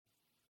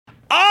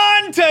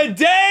On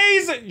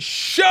today's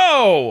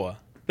show,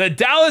 the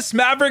Dallas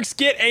Mavericks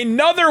get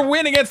another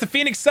win against the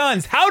Phoenix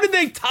Suns. How did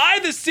they tie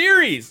the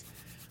series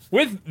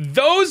with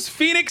those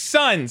Phoenix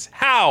Suns?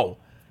 How?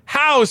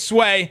 How,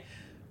 Sway?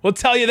 We'll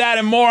tell you that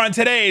and more on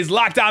today's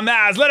Locked On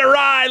Mavs. Let it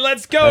ride.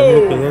 Let's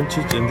go. I'm Luka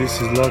Doncic, and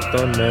this is Locked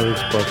On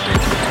Mavericks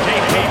podcast.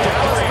 Hey,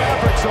 Dallas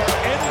Mavericks are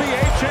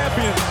NBA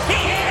champions. He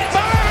is!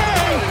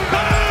 Bang!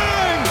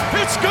 Bang!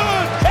 It's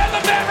good! And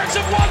the Mavericks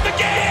have won the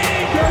game!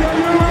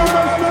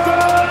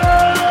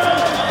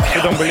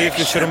 I don't believe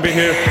you shouldn't be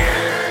here.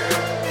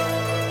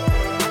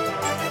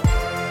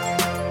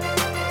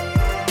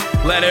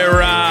 Let it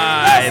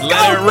ride.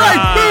 Let it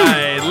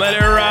ride. Let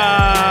it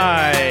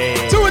ride.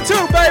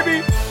 2-2,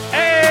 baby.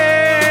 And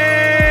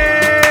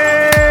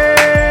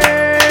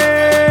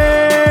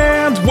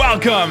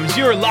welcome.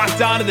 You're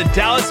locked on to the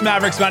Dallas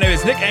Mavericks. My name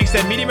is Nick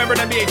Angstead, media member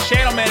and NBA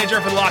channel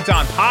manager for the Locked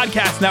On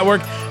Podcast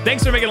Network.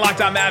 Thanks for making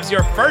Locked On Mavs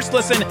your first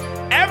listen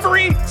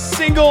every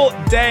single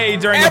day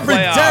during the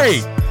playoffs. Every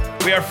day.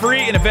 We are free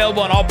and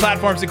available on all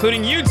platforms,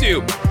 including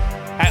YouTube.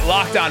 At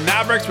Locked On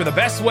Mavericks, where the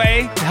best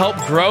way to help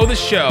grow the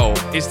show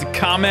is to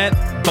comment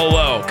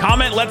below.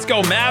 Comment, let's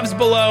go Mavs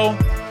below.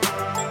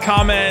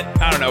 Comment,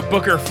 I don't know,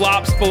 Booker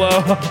flops below.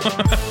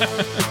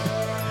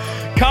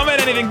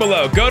 Comment anything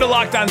below. Go to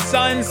Locked On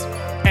Suns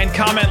and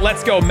comment,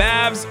 let's go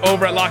Mavs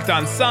over at Locked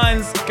On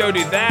Suns. Go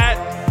do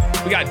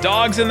that. We got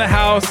dogs in the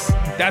house.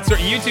 That's where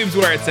YouTube's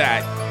where it's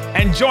at.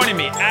 And joining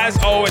me, as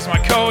always, my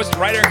co-host,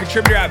 writer and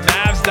contributor at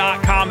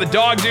Mavs.com, the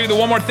dog dude, the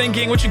one more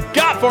thinking. What you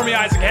got for me,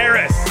 Isaac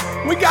Harris?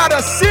 We got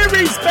a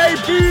series,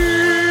 baby.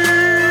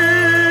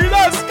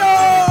 Let's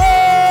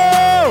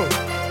go.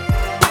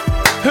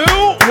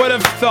 Who would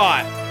have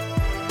thought?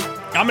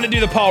 I'm going to do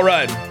the Paul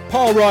Rudd.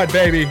 Paul Rudd,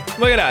 baby.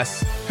 Look at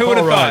us. Who would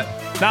have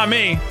thought? Not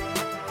me.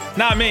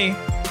 Not me.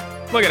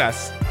 Look at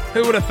us.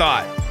 Who would have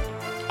thought?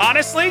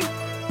 Honestly,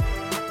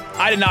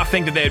 I did not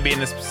think that they would be in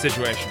this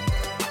situation.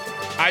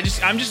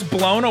 I'm just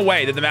blown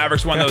away that the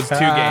Mavericks won those 2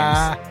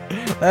 games.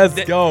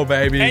 Let's go,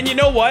 baby. And you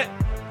know what?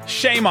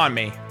 Shame on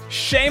me.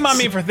 Shame on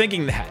me for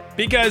thinking that,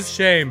 because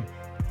shame.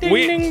 Ding,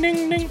 ding,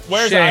 ding, ding.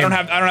 Where's shame. I don't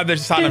have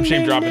this Tottenham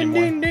shame drop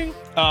anymore. Ding, ding.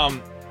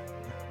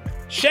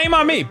 Shame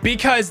on me,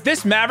 because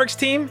this Mavericks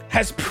team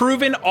has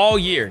proven all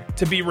year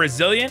to be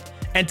resilient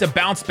and to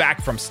bounce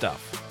back from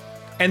stuff.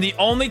 And the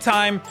only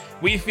time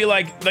we feel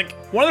like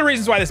one of the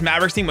reasons why this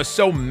Mavericks team was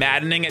so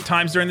maddening at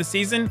times during the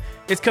season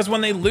is because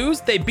when they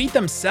lose, they beat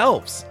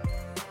themselves.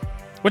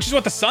 Which is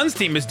what the Suns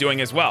team is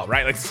doing as well,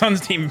 right? Like the Suns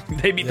team,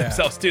 they beat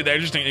themselves too. They're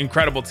just an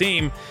incredible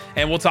team,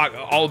 and we'll talk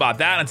all about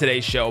that on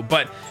today's show.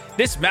 But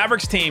this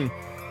Mavericks team,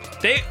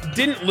 they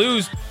didn't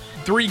lose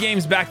 3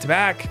 games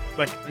back-to-back,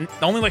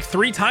 only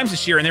 3 times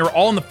this year, and they were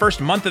all in the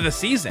first month of the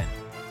season.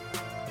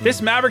 This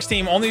Mavericks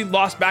team only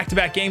lost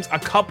back-to-back games a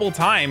couple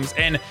times,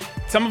 and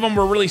some of them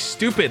were really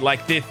stupid,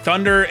 like the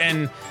Thunder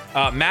and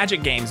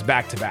Magic games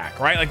back-to-back,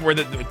 right? Like where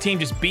the team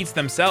just beats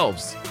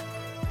themselves.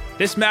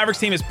 This Mavericks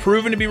team has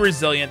proven to be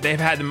resilient. They've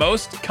had the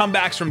most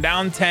comebacks from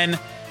down 10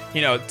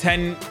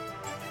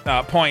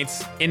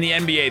 points in the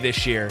NBA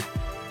this year.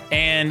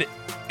 And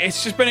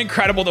it's just been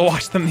incredible to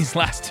watch them these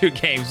last 2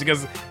 games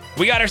because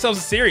we got ourselves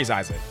a series,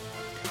 Isaac.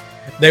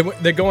 They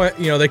go,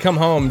 they come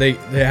home, they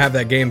have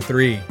that game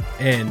 3,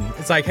 and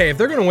it's like, hey, if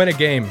they're gonna win a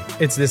game,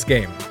 it's this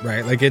game,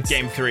 right? Like it's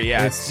game 3,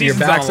 yeah.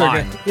 Season's on the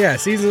line.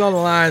 Season's on the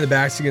line. The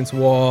back's against the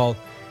wall.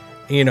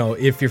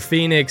 If you're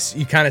Phoenix,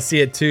 you kind of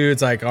see it too.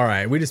 It's like, all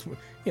right, we're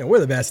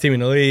the best team in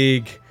the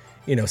league.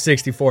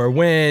 64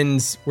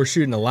 wins. We're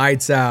shooting the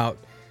lights out,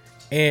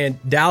 and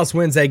Dallas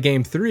wins that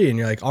game 3, and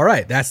you're like, all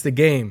right, that's the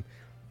game.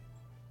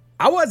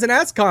 I wasn't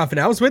as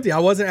confident. I was with you. I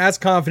wasn't as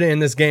confident in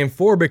this game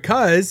 4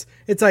 because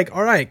it's like,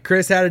 all right,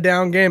 Chris had a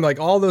down game. Like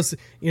all those,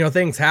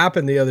 things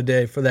happened the other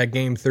day for that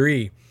game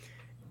 3,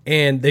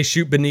 and they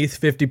shoot beneath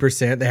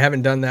 50%. They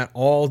haven't done that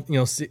all,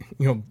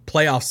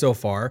 playoffs so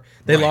far.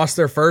 They lost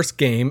their first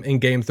game in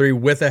game 3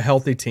 with a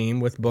healthy team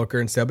with Booker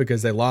and stuff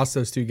because they lost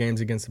those 2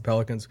 games against the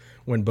Pelicans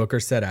when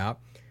Booker set out.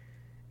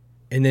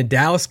 And then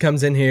Dallas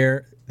comes in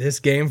here, this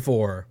game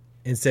 4,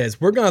 and says,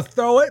 we're going to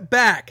throw it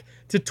back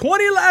to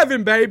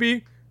 2011,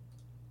 baby.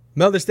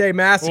 Mother's Day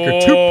Massacre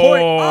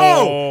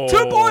 2.0.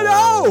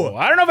 2.0.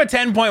 I don't know if a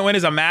 10-point win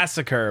is a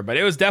massacre, but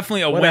it was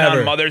definitely a win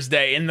on Mother's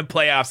Day in the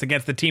playoffs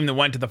against the team that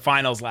went to the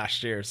finals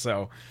last year.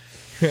 So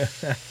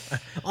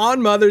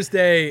on Mother's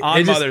Day.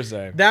 Mother's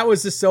Day. That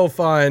was just so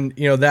fun,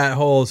 that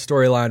whole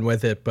storyline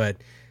with it. But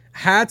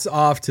hats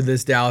off to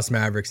this Dallas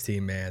Mavericks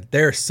team, man.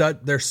 They're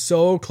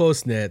so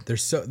close-knit.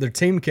 Their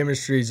team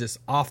chemistry is just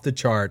off the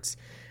charts.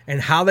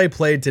 And how they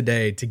played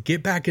today to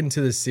get back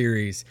into the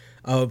series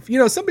of,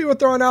 some people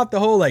throwing out the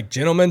whole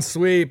gentleman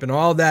sweep and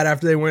all of that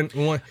after they won.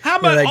 How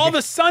about all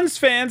the Suns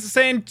fans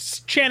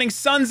chanting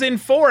Suns in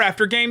 4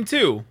 after game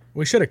 2?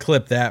 We should have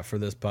clipped that for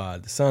this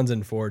pod, the Suns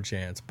in 4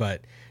 chants.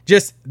 But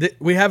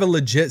we have a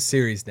legit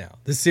series now.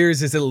 This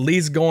series is at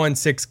least going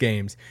 6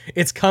 games.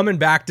 It's coming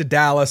back to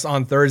Dallas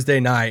on Thursday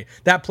night.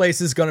 That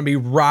place is going to be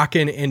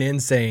rocking and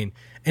insane.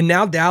 And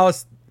now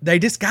Dallas, they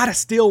just got to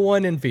steal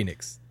one in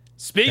Phoenix.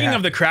 Speaking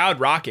of the crowd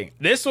rocking,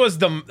 this was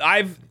this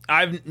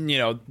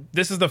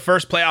is the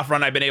first playoff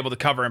run I've been able to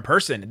cover in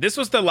person. This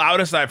was the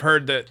loudest I've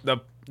heard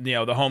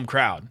the home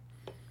crowd.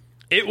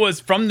 It was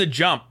from the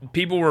jump.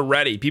 People were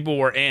ready. People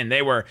were in.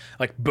 They were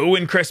like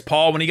booing Chris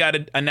Paul when he got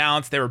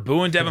announced. They were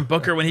booing Devin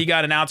Booker when he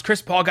got announced.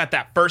 Chris Paul got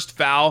that first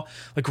foul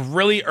like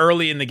really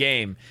early in the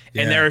game.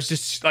 And there was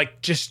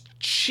just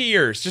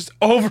cheers, just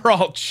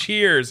overall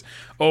cheers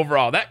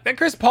overall. That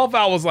Chris Paul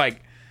foul was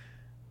like,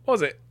 what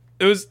was it?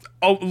 It was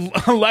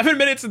 11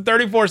 minutes and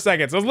 34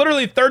 seconds. It was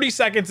literally 30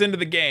 seconds into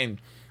the game.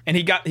 And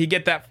he got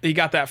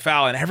that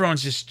foul and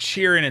everyone's just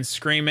cheering and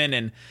screaming.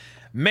 And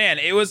man,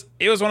 it was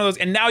one of those.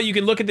 And now you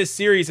can look at this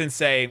series and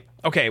say,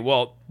 okay,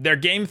 well, their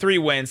game 3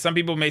 wins. Some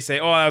people may say,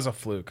 oh, that was a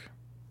fluke.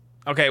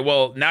 Okay,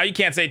 well, now you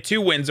can't say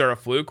 2 wins are a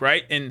fluke,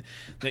 right? And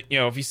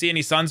if you see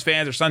any Suns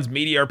fans or Suns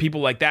media or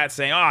people like that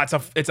saying, oh,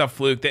 it's a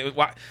fluke.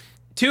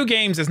 2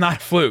 games is not a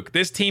fluke.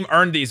 This team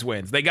earned these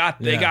wins. They got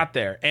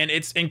there. And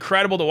it's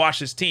incredible to watch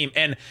this team.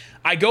 And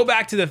I go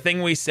back to the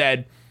thing we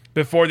said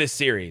before this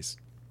series.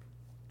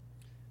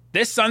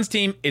 This Suns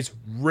team is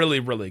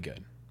really, really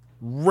good.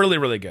 Really,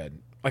 really good.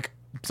 Like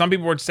some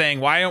people were saying,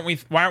 why aren't we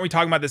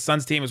talking about this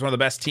Suns team as one of the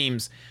best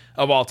teams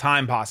of all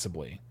time,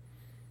 possibly?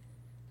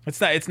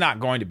 It's not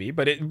going to be,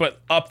 but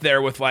up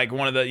there with like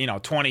one of the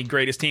 20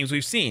 greatest teams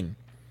we've seen.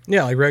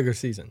 Yeah, like regular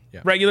season. Yeah,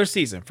 regular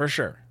season for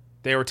sure.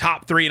 They were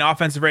top 3 in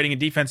offensive rating and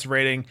defensive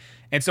rating,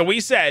 and so we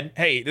said,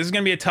 hey, this is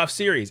going to be a tough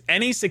series.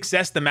 Any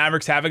success the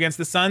Mavericks have against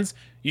the Suns,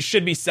 you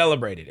should be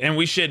celebrated, and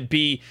we should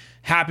be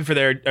happy for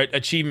their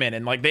achievement.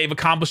 And like they've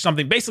accomplished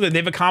something. Basically,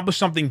 they've accomplished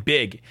something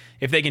big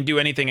if they can do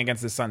anything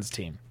against the Suns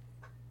team.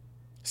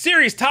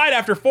 Series tied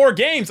after 4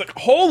 games. Like,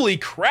 holy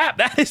crap.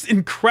 That is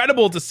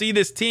incredible to see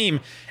this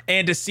team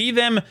and to see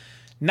them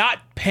not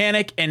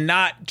panic and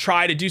not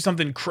try to do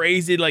something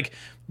crazy. Like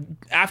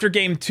after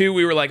game 2,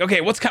 we were like, okay,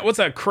 what's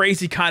a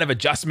crazy kind of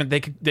adjustment they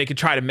could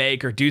try to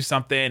make or do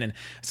something? And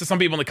so some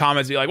people in the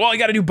comments be like, well, you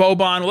got to do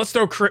Boban. Well, let's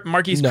throw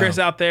Marquise Chris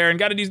out there and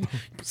got to do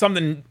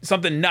something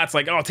nuts.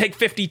 Like, oh, take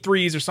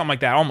 53s or something like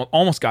that.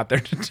 Almost got there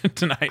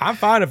tonight. I'm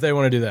fine if they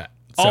want to do that.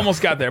 So.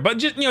 Almost got there, but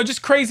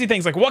just crazy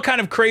things. Like, what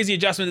kind of crazy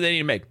adjustment did they need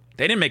to make?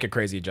 They didn't make a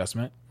crazy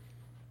adjustment.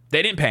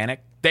 They didn't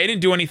panic. They didn't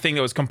do anything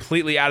that was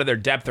completely out of their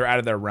depth or out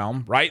of their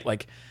realm, right?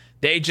 Like,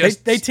 they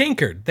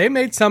tinkered. They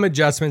made some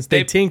adjustments.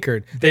 They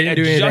tinkered. They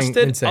didn't do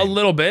anything insane. A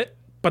little bit,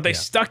 but they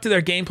stuck to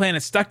their game plan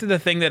and stuck to the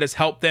thing that has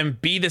helped them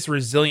be this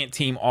resilient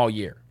team all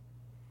year.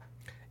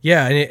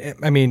 Yeah,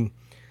 and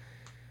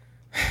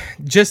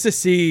just to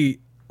see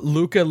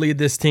Luka lead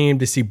this team,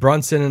 to see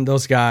Brunson and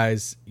those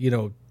guys,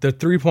 the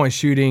 3-point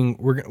shooting.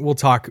 We'll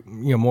talk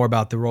more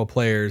about the role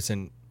players,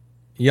 and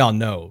y'all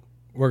know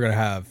we're gonna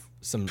have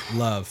some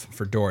love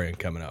for Dorian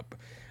coming up.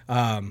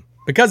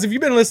 Because if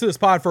you've been listening to this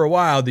pod for a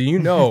while, do you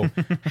know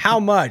how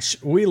much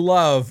we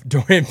love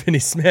Dorian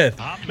Finney-Smith?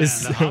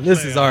 This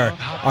is our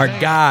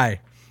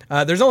guy.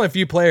 There's only a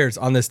few players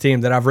on this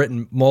team that I've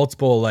written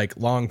multiple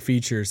long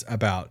features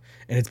about,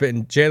 and it's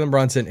been Jalen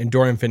Brunson and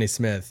Dorian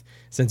Finney-Smith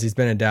since he's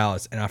been in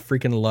Dallas, and I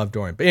freaking love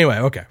Dorian. But anyway,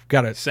 okay,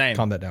 got to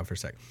calm that down for a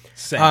sec.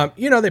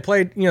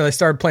 They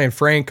started playing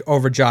Frank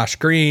over Josh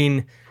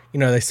Green.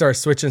 They started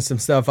switching some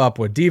stuff up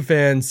with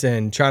defense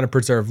and trying to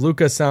preserve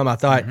Luka some. I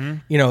thought,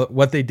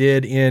 what they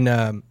did in,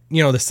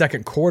 the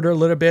second quarter a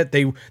little bit,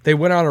 they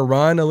went on a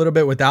run a little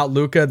bit without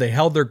Luka. They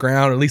held their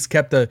ground, at least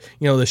kept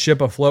the ship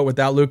afloat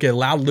without Luka. It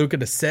allowed Luka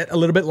to sit a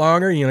little bit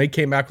longer. He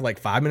came back with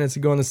 5 minutes to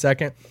go in the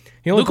second.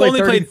 He only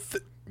played 30.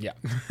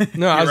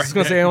 No, I was just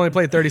going to say he only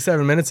played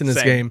 37 minutes in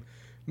this game,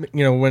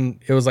 when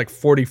it was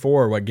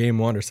 44, game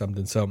 1 or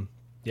something. So,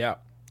 yeah,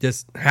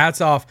 just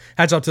hats off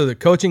to the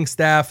coaching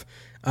staff.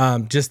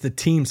 Just the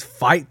team's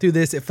fight through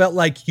this. It felt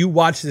like you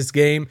watched this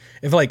game.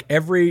 It felt like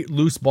every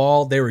loose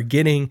ball they were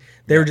getting,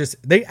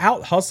 they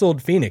out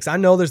hustled Phoenix. I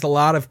know there's a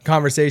lot of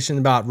conversation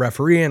about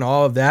referee and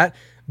all of that,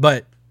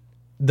 but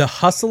the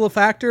hustle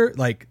factor,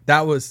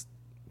 that was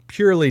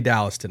purely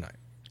Dallas tonight.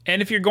 And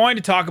if you're going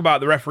to talk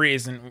about the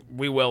referees, and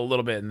we will a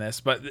little bit in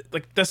this, but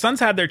the Suns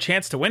had their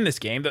chance to win this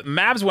game. The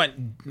Mavs went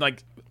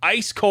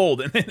ice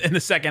cold in the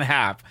second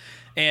half.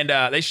 And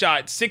they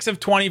shot 6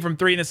 of 20 from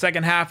 3 in the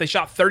second half. They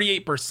shot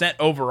 38%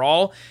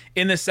 overall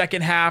in the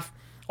second half.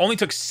 Only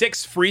took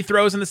 6 free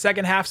throws in the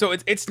second half. So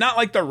it's not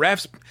like the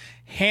refs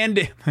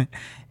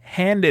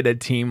handed a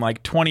team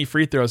 20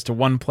 free throws to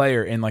one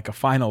player in a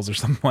finals or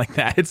something like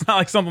that. It's not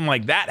like something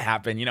like that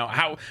happened.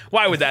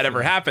 Why would that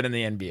ever happen in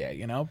the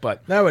NBA?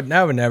 But that would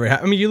never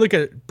happen. You look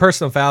at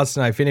personal fouls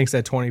tonight. Phoenix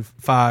at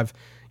 25.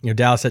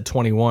 Dallas at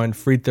 21,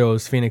 free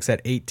throws, Phoenix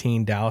at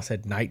 18, Dallas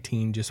at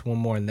 19, just one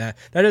more than that.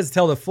 That doesn't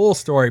tell the full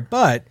story,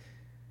 but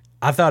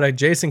I thought a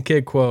Jason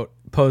Kidd quote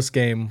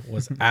post-game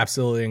was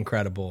absolutely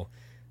incredible,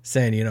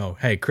 saying,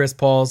 hey, Chris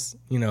Paul's,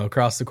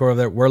 across the court over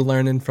there, we're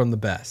learning from the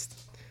best.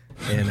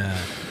 And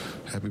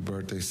happy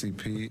birthday,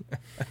 CP.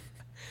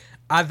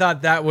 I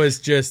thought that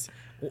was just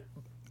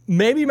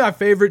maybe my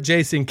favorite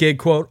Jason Kidd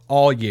quote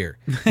all year,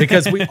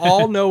 because we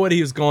all know what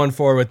he was going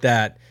for with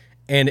that.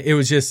 And it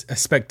was just a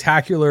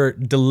spectacular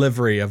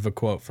delivery of a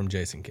quote from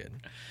Jason Kidd.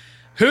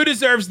 Who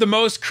deserves the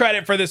most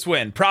credit for this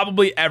win?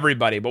 Probably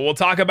everybody, but we'll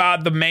talk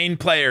about the main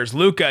players.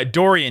 Luka,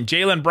 Dorian,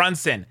 Jalen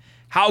Brunson.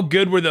 How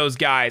good were those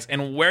guys,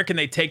 and where can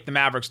they take the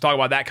Mavericks? Talk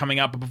about that coming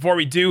up. But before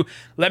we do,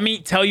 let me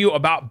tell you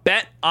about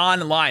Bet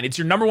Online. It's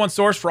your number one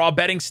source for all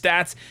betting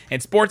stats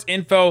and sports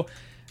info.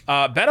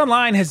 Bet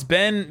Online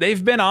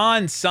they've been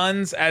on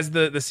Suns as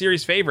the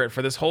series favorite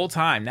for this whole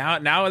time.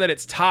 Now that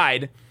it's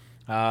tied,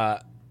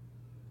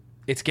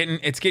 it's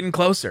getting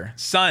closer.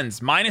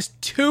 Suns minus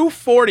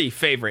 240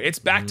 favorite. It's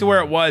back to where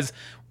it was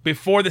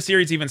before the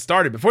series even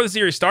started. Before the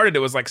series started, it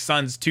was like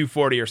Suns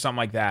 240 or something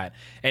like that.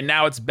 And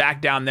now it's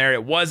back down there.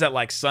 It was at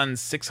like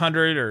Suns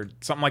 600 or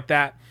something like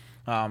that.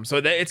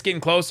 It's getting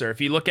closer. If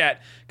you look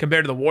at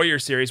compared to the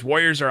Warriors series,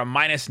 Warriors are a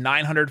minus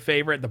 900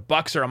 favorite. The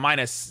Bucks are a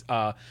minus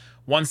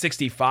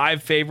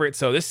 165 favorite.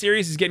 So this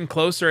series is getting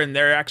closer, and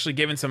they're actually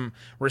giving some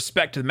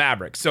respect to the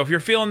Mavericks. So if you're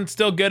feeling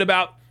still good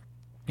about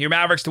your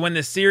Mavericks to win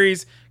this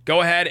series,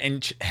 go ahead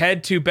and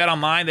head to Bet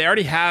Online. They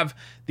already have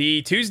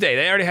the Tuesday.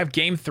 They already have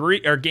Game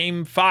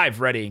 5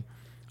 ready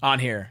on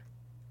here.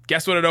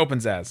 Guess what it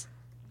opens as?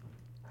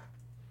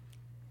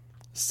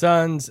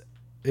 Suns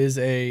is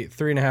a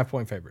 3.5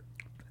 point favorite.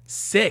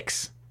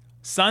 6.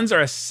 Suns are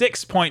a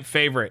 6-point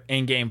favorite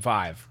in Game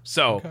 5.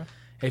 So Okay.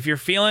 if you're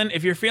feeling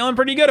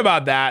pretty good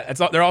about that,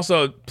 they're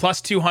also plus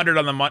 200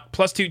 on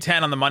plus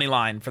 210 on the money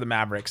line for the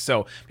Mavericks.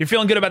 So if you're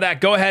feeling good about that,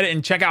 go ahead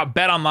and check out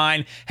Bet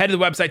Online. Head to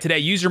the website today.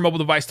 Use your mobile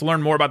device to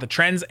learn more about the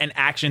trends and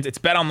actions. It's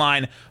Bet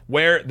Online,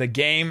 where the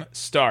game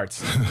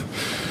starts.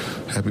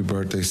 Happy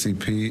birthday,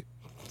 CP.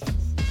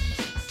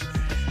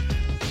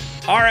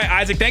 All right,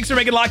 Isaac, thanks for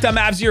making Locked On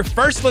Mavs your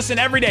first listen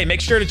every day.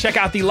 Make sure to check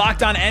out the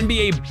Locked On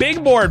NBA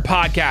Big Board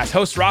podcast.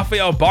 Host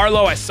Rafael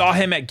Barlow. I saw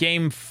him at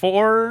Game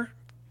 4.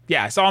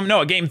 Yeah,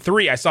 Game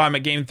 3. I saw him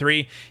at Game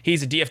 3.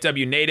 He's a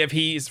DFW native.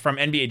 He's from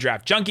NBA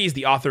Draft Junkies,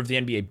 the author of the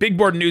NBA Big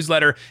Board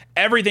newsletter.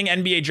 Everything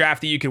NBA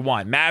draft that you could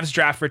want. Mavs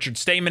draft. Richard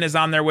Stamen is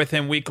on there with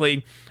him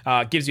weekly.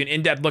 Gives you an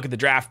in-depth look at the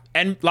draft.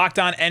 And Locked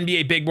On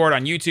NBA Big Board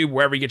on YouTube,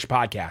 wherever you get your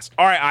podcast.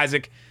 All right,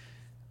 Isaac,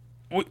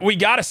 we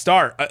got to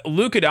start.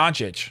 Luka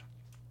Doncic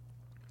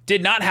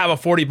did not have a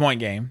 40-point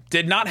game.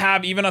 Did not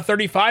have even a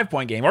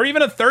 35-point game, or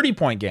even a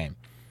 30-point game.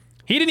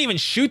 He didn't even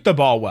shoot the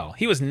ball well.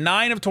 He was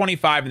 9 of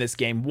 25 in this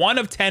game, 1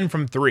 of 10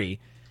 from 3,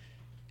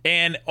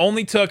 and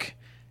only took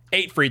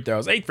 8 free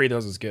throws. 8 free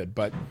throws is good,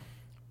 but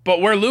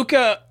where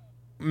Luka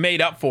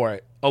made up for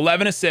it,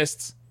 11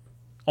 assists,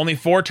 only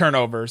 4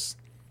 turnovers.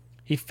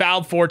 He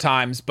fouled 4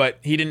 times, but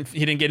he didn't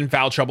get in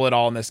foul trouble at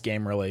all in this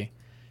game, really.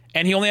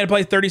 And he only had to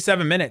play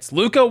 37 minutes.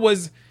 Luka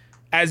was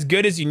as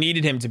good as you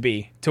needed him to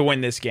be to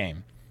win this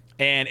game.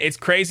 And it's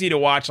crazy to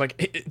watch. Like,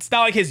 it's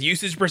not like his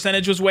usage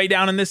percentage was way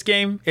down in this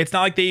game. It's not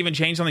like they even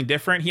changed something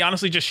different. He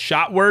honestly just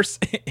shot worse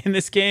in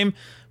this game,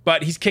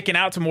 but he's kicking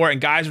out to more,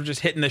 and guys were just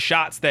hitting the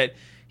shots that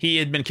he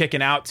had been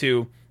kicking out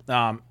to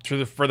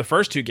for the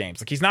first 2 games.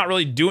 Like, he's not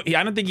really doing.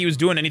 I don't think he was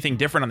doing anything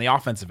different on the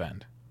offensive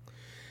end.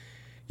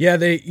 Yeah,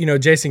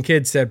 Jason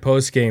Kidd said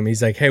post game,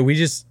 he's like, hey, we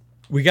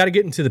got to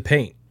get into the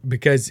paint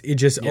because it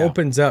just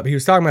opens up. He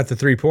was talking about the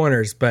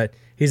 3-pointers, but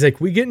he's like,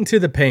 we get into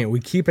the paint,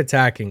 we keep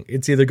attacking.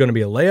 It's either going to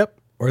be a layup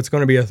or it's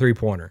going to be a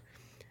 3-pointer.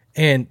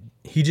 And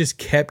he just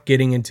kept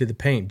getting into the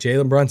paint.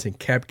 Jalen Brunson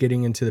kept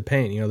getting into the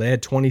paint. They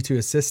had 22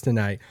 assists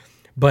tonight.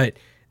 But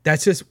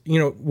that's just,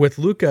 with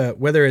Luka,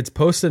 whether it's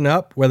posting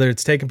up, whether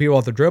it's taking people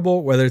off the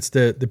dribble, whether it's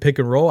the pick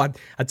and roll. I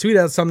tweeted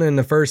out something in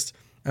the first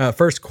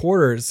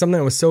quarter. Something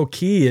that was so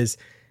key is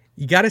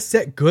you got to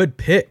set good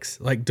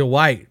picks, like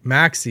Dwight,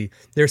 Maxey.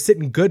 They're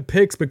sitting good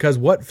picks because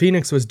what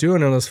Phoenix was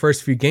doing in those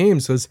first few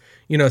games was,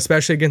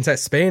 especially against that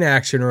Spain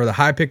action or the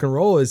high pick and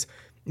roll is,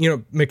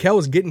 Mikal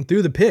was getting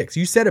through the picks.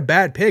 You set a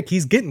bad pick,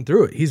 he's getting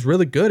through it. He's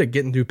really good at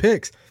getting through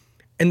picks.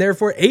 And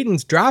therefore,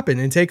 Ayton's dropping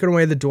and taking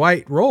away the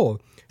Dwight role.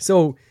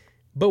 So,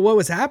 but what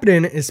was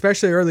happening,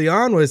 especially early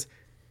on, was,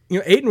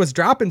 Ayton was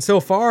dropping so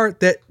far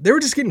that they were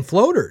just getting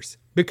floaters.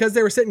 Because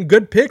they were setting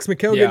good picks,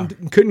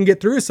 Mikal couldn't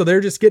get through, so they're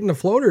just getting the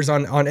floaters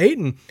on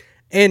Ayton.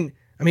 And,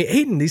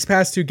 Ayton, these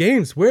past 2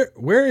 games,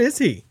 where is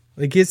he?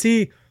 Like, is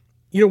he,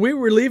 we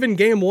were leaving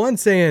game 1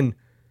 saying,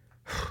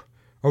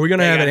 are we going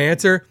to have an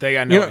answer? They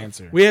got no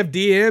answer. We have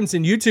DMs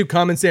and YouTube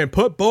comments saying,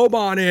 put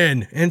Boban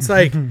in. And it's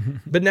like,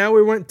 but now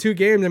we went 2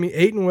 games.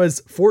 Ayton was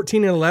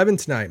 14 and 11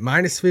 tonight,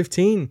 minus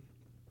 15.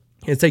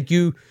 It's like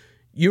you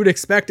would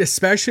expect,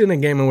 especially in a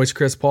game in which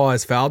Chris Paul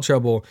has foul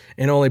trouble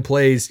and only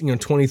plays,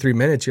 23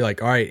 minutes, you're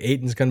like, all right,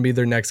 Ayton's going to be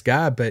their next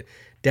guy. But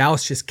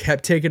Dallas just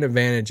kept taking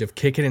advantage of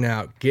kicking it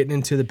out, getting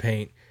into the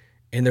paint,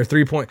 and their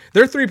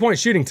 3-point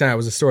shooting tonight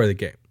was the story of the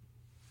game.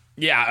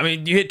 Yeah,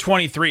 you hit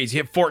 23s. You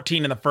hit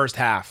 14 in the first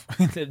half.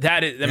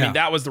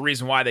 That was the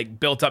reason why they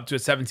built up to a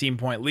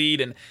 17-point lead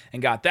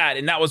and got that.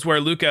 And that was where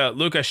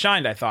Luka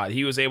shined, I thought.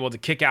 He was able to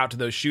kick out to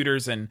those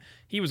shooters, and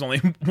he was only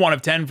 1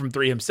 of 10 from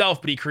 3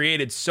 himself, but he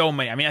created so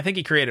many. I think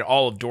he created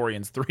all of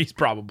Dorian's threes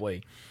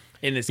probably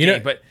in this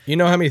game. But you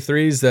know how many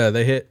threes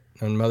they hit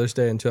on Mother's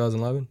Day in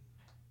 2011?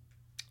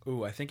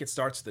 Ooh, I think it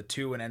starts with a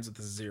 2 and ends with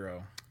a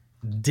 0.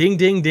 Ding,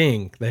 ding,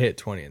 ding. They hit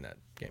 20 in that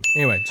game.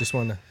 Anyway, just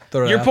wanted to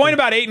throw Your that out point there.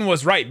 about Ayton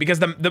was right because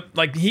the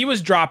like he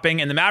was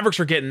dropping and the Mavericks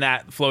were getting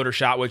that floater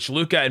shot, which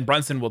Luka and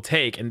Brunson will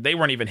take, and they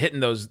weren't even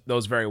hitting those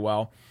very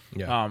well.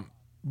 Yeah.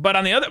 But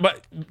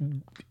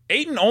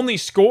Ayton only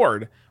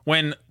scored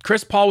when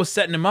Chris Paul was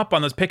setting him up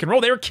on those pick and roll.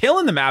 They were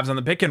killing the Mavs on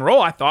the pick and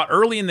roll, I thought,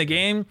 early in the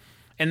game.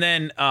 And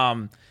then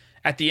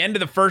at the end of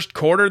the first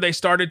quarter, they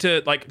started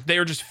to, they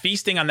were just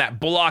feasting on that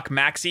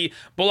Bullock-Maxey.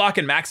 Bullock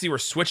and Maxey were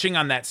switching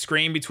on that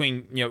screen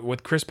between,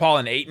 with Chris Paul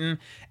and Ayton.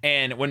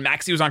 And when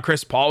Maxey was on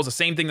Chris Paul, it was the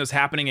same thing that was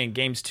happening in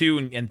games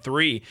 2 and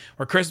 3,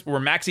 where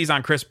Maxey's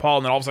on Chris Paul,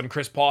 and then all of a sudden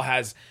Chris Paul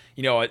has,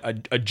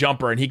 a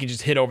jumper, and he can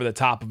just hit over the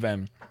top of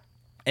him.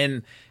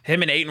 And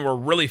him and Ayton were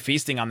really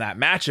feasting on that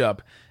matchup.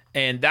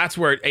 And that's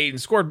where Ayton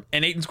scored.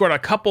 And Ayton scored a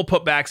couple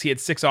putbacks. He had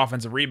 6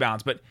 offensive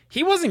rebounds. But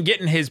he wasn't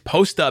getting his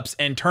post-ups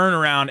and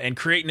turnaround and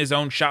creating his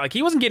own shot.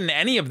 He wasn't getting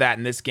any of that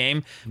in this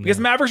game because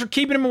the Mavericks were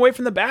keeping him away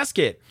from the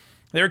basket.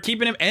 They were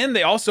keeping him. And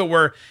they also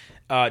were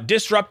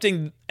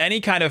disrupting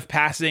any kind of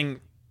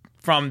passing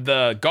from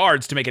the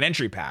guards to make an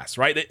entry pass,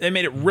 right? They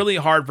made it really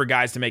hard for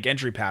guys to make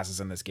entry passes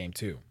in this game,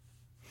 too.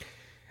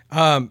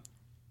 The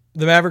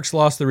Mavericks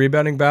lost the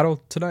rebounding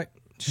battle tonight.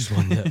 Just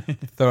wanted to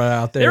throw it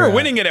out there. They were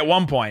winning it at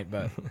one point,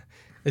 but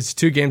it's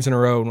 2 games in a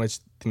row in which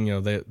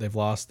they've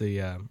lost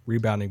the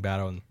rebounding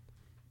battle, and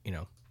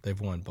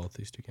they've won both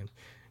these 2 games.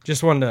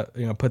 Just wanted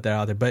to put that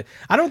out there, but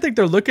I don't think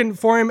they're looking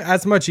for him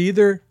as much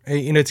either.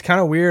 It's kind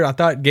of weird. I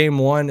thought game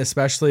 1,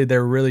 especially,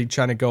 they're really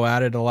trying to go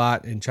at it a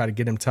lot and try to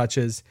get him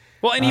touches.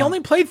 Well, and he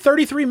only played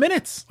 33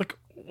 minutes.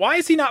 Why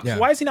is he not? Yeah.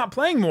 Why is he not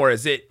playing more?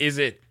 Is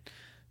it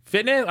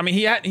fitness? I mean,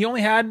 he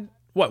only had.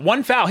 What,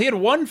 1 foul? He had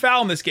 1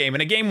 foul in this game,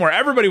 in a game where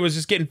everybody was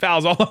just getting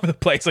fouls all over the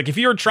place. If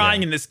you were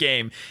trying in this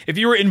game, if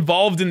you were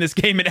involved in this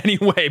game in any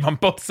way on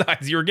both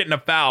sides, you were getting a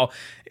foul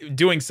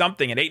doing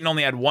something, and Ayton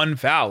only had 1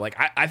 foul.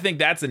 I think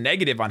that's a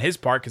negative on his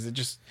part because it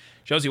just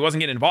shows he wasn't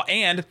getting involved.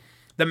 And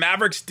the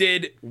Mavericks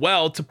did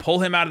well to pull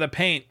him out of the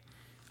paint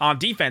on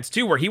defense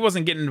too, where he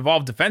wasn't getting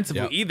involved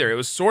defensively either. It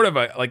was sort of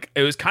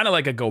it was kind of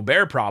like a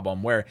Gobert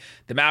problem where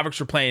the Mavericks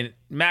were playing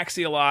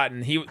Maxey a lot,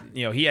 and he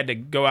had to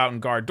go out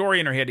and guard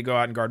Dorian, or he had to go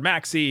out and guard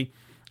Maxey,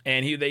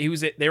 and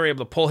they were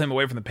able to pull him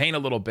away from the paint a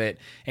little bit,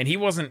 and he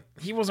wasn't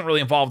really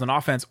involved in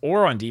offense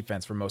or on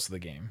defense for most of the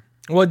game.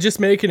 Well,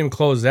 just making him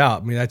close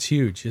out, I mean, that's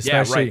huge,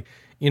 especially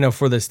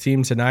for this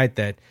team tonight.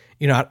 That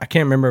I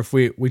can't remember if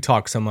we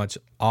talk so much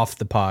off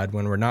the pod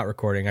when we're not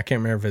recording. I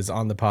can't remember if it's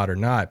on the pod or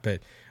not,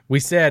 but we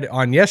said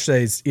on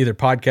yesterday's either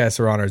podcast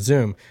or on our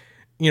Zoom,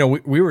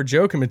 we were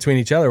joking between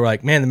each other. We're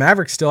like, man, the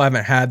Mavericks still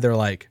haven't had their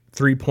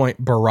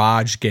 3-point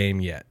barrage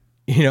game yet,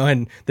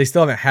 and they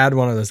still haven't had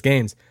one of those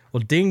games.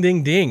 Well, ding,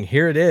 ding, ding,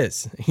 here it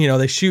is.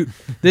 They shoot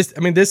this.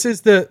 I mean, this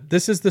is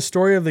the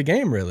story of the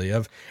game, really.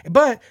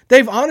 But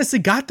they've honestly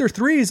got their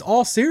threes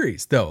all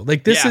series, though.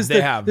 This is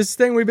the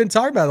thing we've been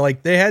talking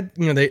about. They had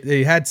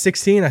they had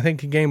 16, I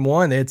think, in game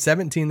 1. They had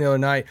 17 the other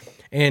night.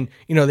 And,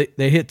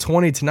 they hit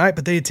 20 tonight,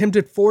 but they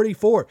attempted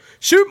 44.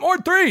 Shoot more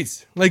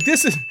threes.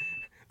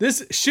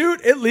 This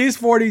shoot at least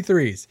 40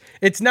 threes.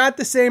 It's not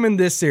the same in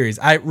this series.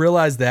 I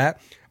realize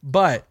that,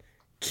 but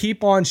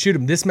keep on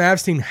shooting. This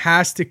Mavs team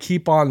has to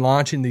keep on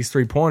launching these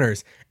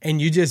 3-pointers,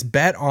 and you just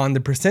bet on the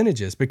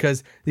percentages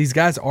because these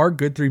guys are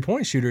good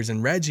 3-point shooters,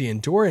 and Reggie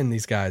and Dorian,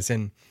 these guys.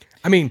 And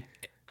I mean,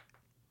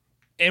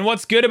 and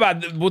what's good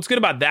about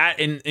that,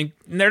 and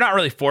they're not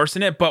really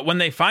forcing it, but when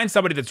they find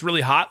somebody that's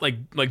really hot,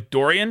 like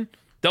Dorian,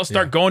 they'll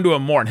start going to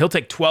him more, and he'll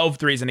take 12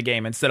 threes in a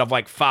game instead of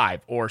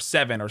 5 or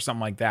 7 or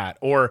something like that.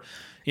 Or,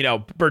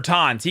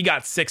 Bertans, he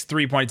got 6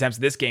 3-point attempts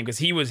in this game because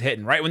he was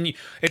hitting, right?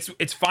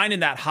 It's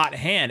finding that hot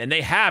hand, and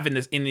they have in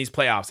these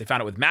playoffs. They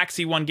found it with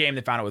Maxey one game,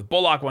 they found it with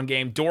Bullock one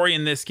game,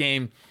 Dorian this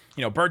game,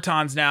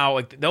 Bertans now.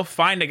 They'll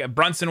find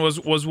Brunson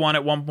was one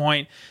at one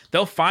point.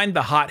 They'll find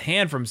the hot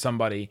hand from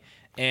somebody,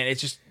 and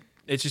it's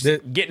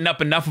just getting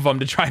up enough of them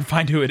to try and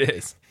find who it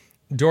is.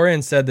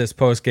 Dorian said this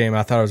post-game.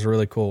 I thought it was a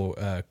really cool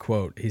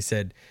quote. He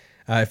said,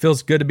 it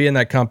feels good to be in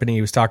that company.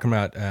 He was talking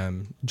about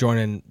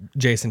joining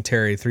Jason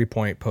Terry,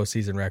 3-point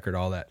postseason record,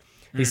 all that.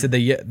 He said they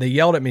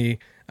yelled at me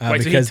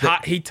because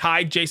he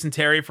tied Jason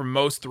Terry for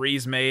most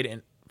threes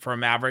made for a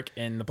Maverick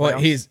in the playoffs. Well,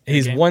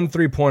 he's 1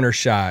 3-pointer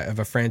shy of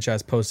a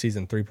franchise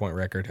postseason 3-point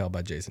record held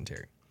by Jason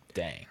Terry.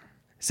 Dang.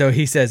 So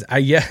he says,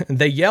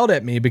 they yelled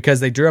at me because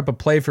they drew up a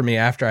play for me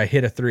after I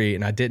hit a 3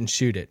 and I didn't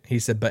shoot it. He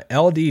said, but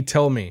LD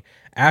told me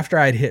after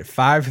I'd hit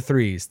 5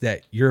 threes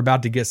that you're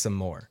about to get some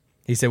more.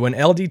 He said, when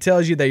LD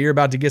tells you that you're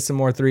about to get some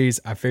more threes,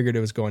 I figured it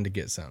was going to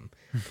get some.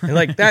 And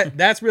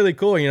that's really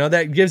cool.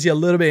 That gives you a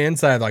little bit of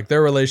insight,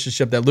 their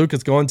relationship, that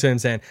Luka's going to him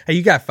saying, hey,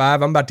 you got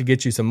 5, I'm about to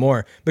get you some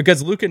more.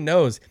 Because Luka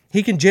knows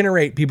he can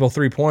generate people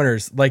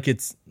 3-pointers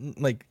it's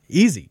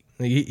easy.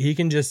 He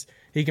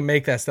can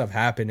make that stuff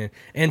happen.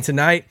 And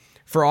tonight,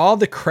 for all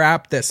the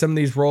crap that some of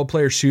these role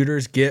player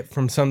shooters get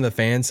from some of the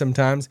fans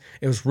sometimes,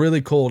 it was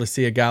really cool to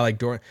see a guy like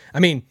Dorian. I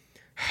mean,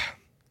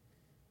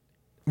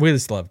 we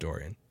just love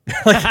Dorian.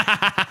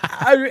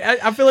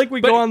 I feel like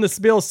we go on the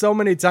spiel so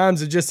many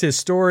times of just his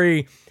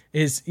story,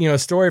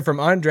 story from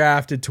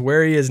undrafted to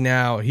where he is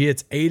now. He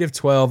hits 8 of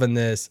 12 in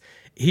this.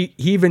 he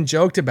even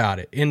joked about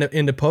it in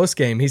the post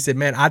game. He said,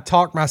 "Man, I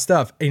talk my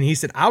stuff," and he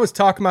said, "I was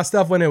talking my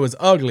stuff when it was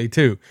ugly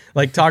too,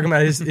 like talking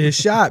about his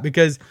shot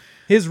because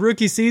his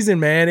rookie season,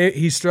 man,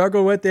 he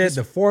struggled with it.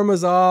 The form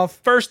was off.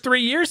 First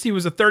 3 years, he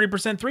was a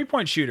 30%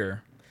 3-point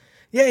shooter.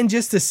 Yeah, and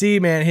just to see,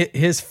 man,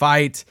 his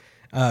fight,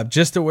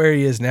 just to where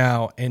he is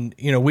now, and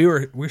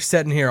we're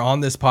sitting here on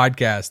this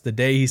podcast the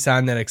day he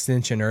signed that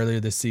extension earlier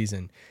this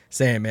season,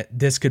 saying, man,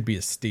 this could be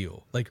a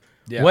steal. Like,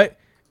 what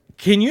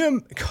can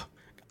you?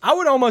 I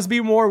would almost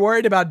be more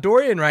worried about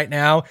Dorian right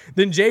now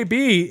than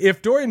JB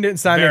if Dorian didn't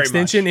sign an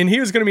extension and he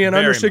was going to be an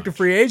unrestricted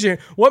free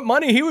agent. What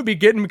money he would be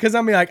getting, because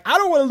I'm like, I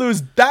don't want to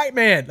lose that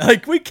man.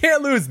 Like, we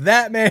can't lose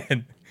that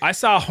man. I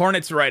saw a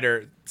Hornets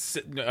writer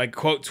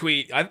quote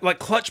tweet, like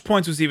Clutch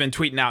Points was even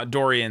tweeting out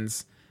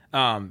Dorian's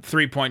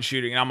 3-point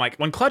shooting, and I'm like,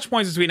 when Clutch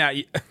Points is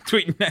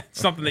tweeting out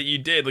something that you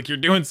did, like you're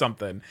doing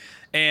something,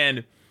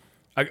 and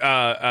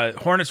a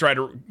Hornets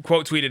writer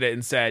quote tweeted it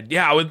and said,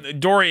 "Yeah, with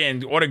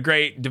Dorian, what a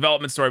great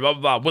development story, blah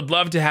blah blah. Would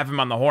love to have him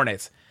on the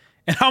Hornets."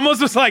 And I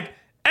almost was like,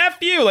 "F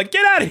you, like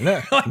get out of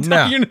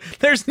here!"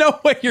 There's no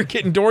way you're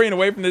getting Dorian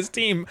away from this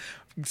team.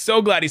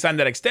 So glad he signed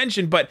that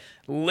extension, but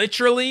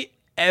literally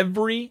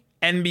every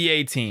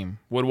NBA team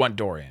would want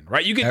Dorian,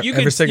 right?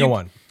 Every single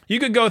one. You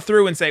could go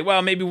through and say,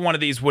 well, maybe one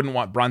of these wouldn't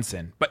want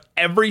Brunson, but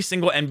every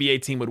single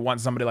NBA team would want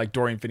somebody like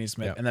Dorian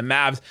Finney-Smith. Yep. And the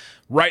Mavs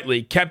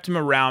rightly kept him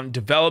around,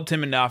 developed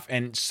him enough,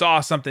 and saw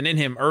something in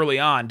him early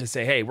on to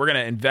say, hey, we're going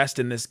to invest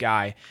in this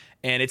guy.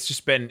 And it's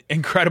just been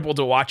incredible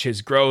to watch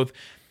his growth.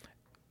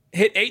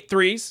 Hit 8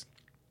 threes.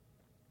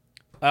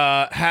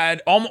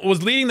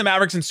 Was leading the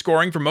Mavericks in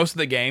scoring for most of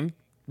the game.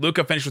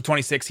 Luka finished with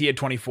 26. He had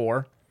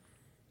 24.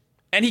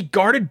 And he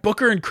guarded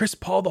Booker and Chris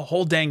Paul the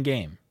whole dang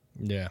game.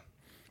 Yeah.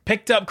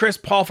 Picked up Chris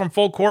Paul from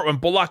full court when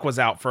Bullock was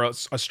out for a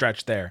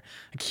stretch there.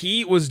 Like,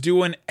 he was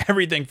doing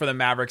everything for the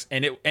Mavericks,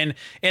 and in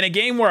a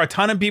game where a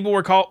ton of people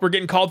were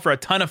getting called for a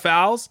ton of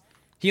fouls,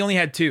 he only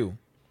had 2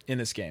 in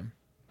this game.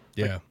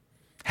 Yeah. Like,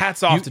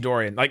 hats off to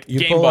Dorian. Like,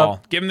 game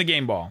ball. Give him the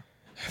game ball.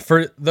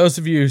 For those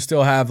of you who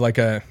still have like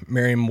a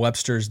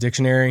Merriam-Webster's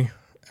dictionary,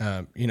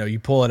 you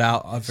pull it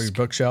out off your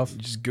bookshelf.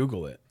 Just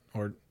Google it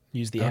or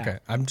use the app. Okay.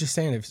 I'm just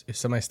saying if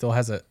somebody still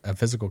has a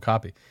physical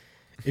copy.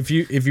 If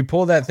you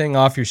pull that thing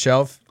off your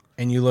shelf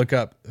and you look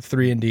up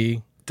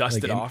 3-and-D,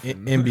 dust it off,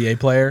 NBA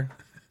player,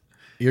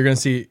 you're gonna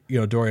see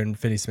Dorian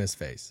Finney-Smith's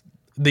face.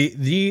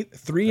 The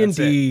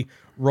 3-and-D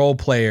role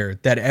player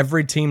that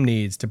every team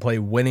needs to play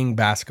winning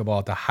basketball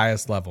at the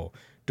highest level.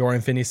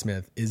 Dorian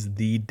Finney-Smith is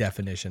the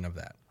definition of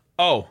that.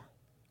 Oh,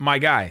 my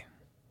guy!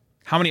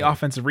 How many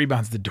offensive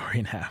rebounds did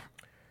Dorian have?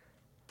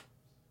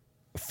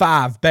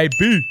 5,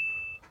 baby.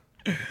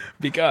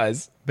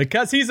 Because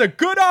he's a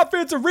good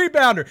offensive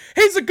rebounder.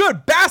 He's a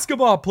good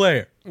basketball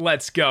player.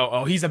 Let's go.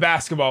 Oh, he's a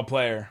basketball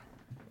player.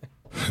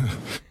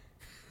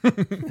 All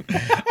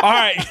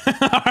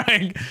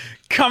right.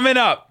 Coming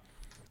up,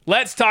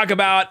 let's talk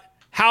about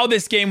how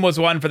this game was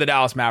won for the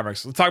Dallas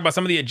Mavericks. Let's talk about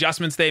some of the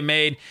adjustments they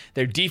made,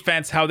 their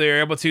defense, how they were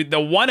able to. The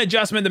one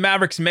adjustment the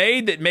Mavericks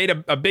made that made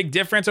a big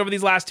difference over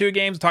these last 2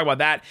 games. We'll talk about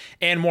that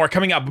and more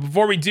coming up. But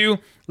before we do,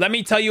 let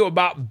me tell you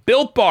about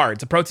Built Bar.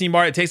 It's a protein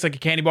bar. It tastes like a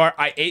candy bar.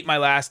 I ate my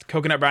last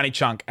coconut brownie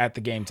chunk at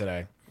the game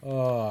today.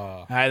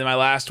 Oh. I had my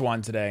last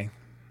one today.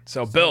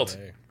 So Built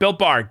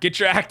Bar,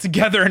 get your act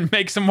together and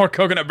make some more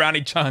coconut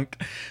brownie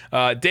chunk.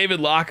 David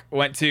Locke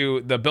went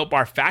to the Built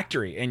Bar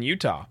factory in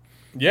Utah.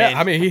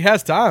 Yeah, he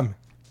has time.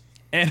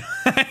 And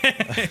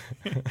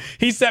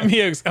he sent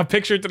me a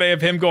picture today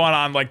of him going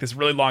on like this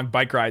really long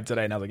bike ride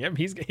today, and I was like,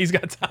 "Yeah, he's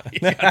got time. He's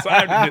got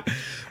time to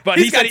but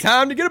he's got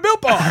time to get a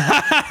Built Bar.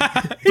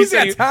 He's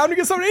got time to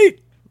get something to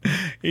eat."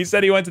 He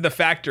said he went to the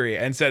factory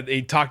and said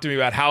he talked to me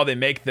about how they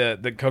make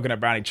the coconut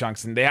brownie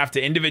chunks, and they have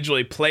to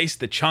individually place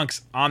the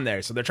chunks on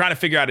there. So they're trying to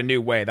figure out a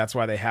new way. That's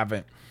why they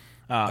haven't.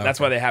 That's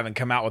why they haven't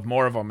come out with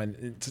more of them,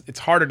 and it's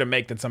harder to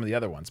make than some of the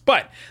other ones.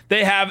 But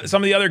they have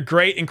some of the other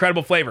great,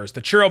 incredible flavors: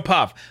 the churro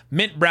puff,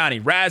 mint brownie,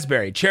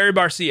 raspberry, cherry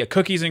barcia,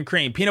 cookies and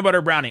cream, peanut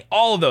butter brownie.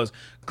 All of those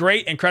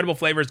great, incredible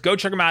flavors. Go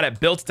check them out at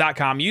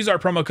built.com. Use our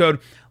promo code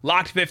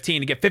LOCKED15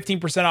 to get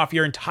 15% off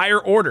your entire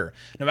order,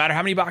 no matter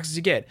how many boxes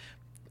you get.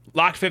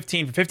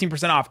 LOCKED15 for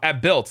 15% off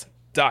at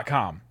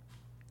built.com.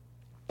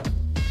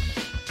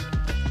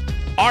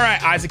 All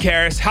right, Isaac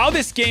Harris, how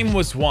this game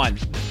was won.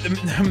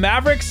 The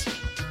Mavericks.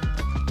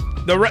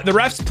 The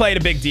refs played a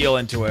big deal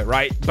into it,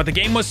 right? But the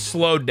game was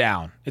slowed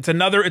down. It's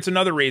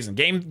another reason.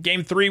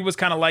 Game 3 was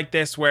kind of like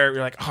this, where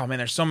you're like, oh man,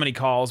 there's so many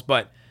calls.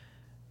 But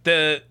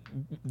the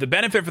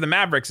benefit for the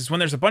Mavericks is when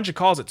there's a bunch of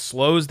calls, it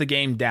slows the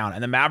game down,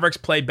 and the Mavericks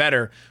play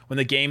better when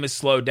the game is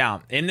slowed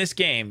down. In this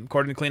game,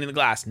 according to Cleaning the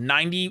Glass,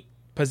 90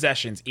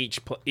 possessions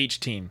each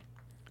team,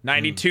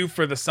 92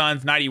 for the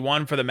Suns,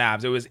 91 for the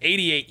Mavs. It was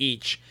 88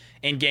 each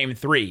in Game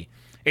 3.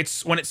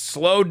 It's when it's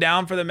slowed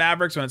down for the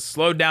Mavericks. When it's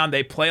slowed down,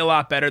 they play a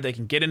lot better. They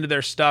can get into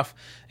their stuff,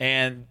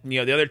 and the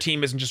other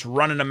team isn't just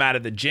running them out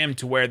of the gym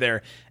to where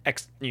they're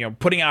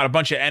putting out a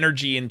bunch of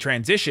energy in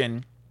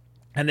transition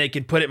and they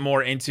could put it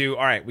more into,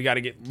 all right, we got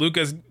to get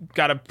Luka's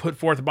got to put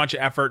forth a bunch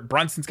of effort.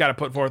 Brunson's got to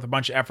put forth a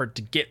bunch of effort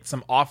to get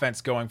some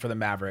offense going for the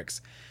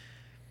Mavericks.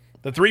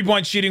 The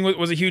 3-point shooting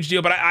was a huge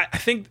deal, but I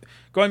think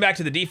going back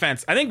to the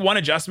defense, I think one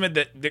adjustment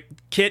that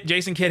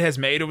Jason Kidd has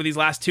made over these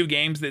last 2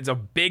 games that's a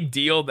big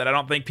deal that I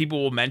don't think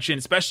people will mention,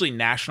 especially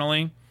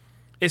nationally,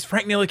 is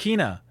Frank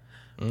Ntilikina.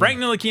 Frank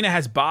Ntilikina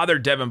has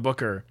bothered Devin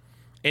Booker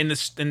in the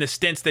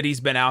stints that he's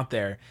been out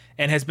there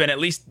and has been at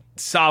least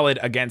solid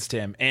against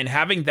him. And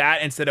having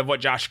that instead of what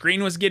Josh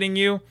Green was getting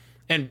you,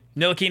 and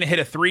Ntilikina hit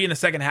a 3 in the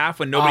second half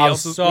when nobody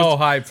else was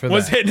hyped for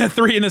was that. hitting a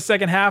 3 in the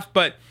second half,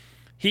 but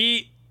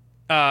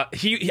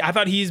I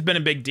thought he's been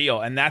a big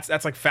deal, and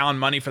that's like found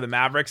money for the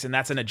Mavericks, and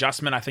that's an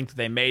adjustment I think that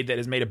they made that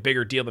has made a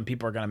bigger deal than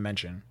people are going to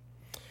mention.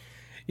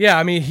 Yeah,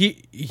 I mean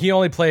he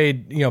only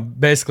played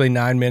basically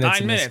 9 minutes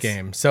in this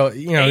game, so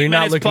you're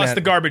not looking plus at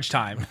the garbage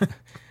time.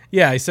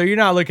 Yeah, so you're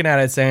not looking at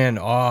it saying,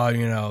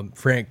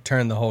 Frank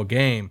turned the whole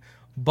game,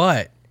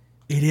 but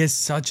it is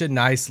such a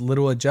nice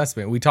little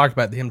adjustment. We talked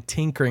about him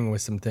tinkering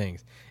with some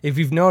things. If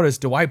you've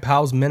noticed, Dwight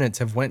Powell's minutes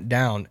have went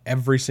down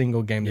every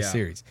single game this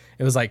series.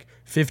 It was like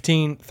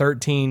 15,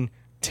 13,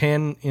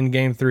 10 in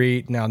game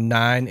 3, now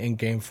 9 in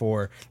game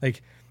 4.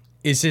 Like,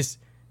 it's just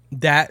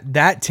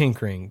that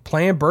tinkering.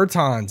 Playing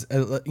Bertans,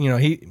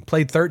 he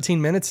played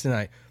 13 minutes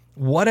tonight.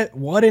 What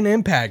an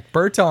impact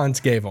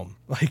Bertans gave him.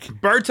 Like,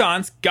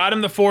 Bertans got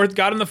him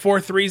the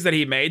 4 threes that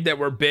he made that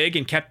were big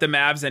and kept the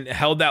Mavs and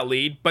held that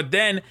lead. But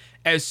then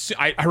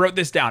I wrote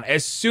this down,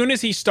 as soon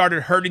as he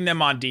started hurting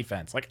them on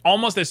defense, like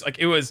almost this, like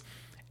it was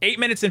 8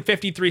 minutes and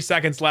 53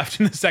 seconds left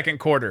in the second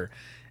quarter.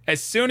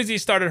 As soon as he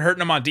started hurting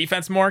them on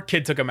defense more,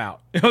 Kidd took him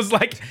out. It was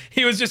like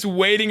he was just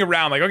waiting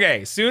around. Like,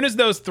 okay, as soon as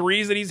those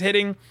threes that he's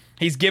hitting,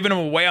 he's giving them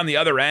away on the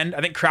other end.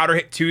 I think Crowder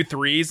hit 2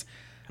 threes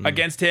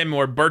against him,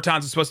 where Bertans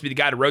was supposed to be the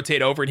guy to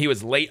rotate over, and he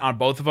was late on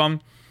both of them.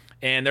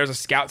 And there's a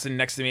scout sitting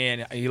next to me,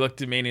 and he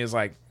looked at me and he was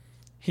like,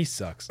 he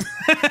sucks.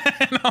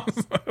 And I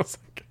was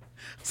like,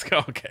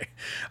 okay,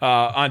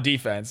 on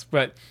defense.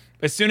 But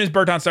as soon as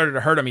Bertans started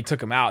to hurt him, he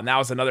took him out. And that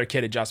was another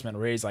Kidd adjustment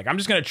where he's like, I'm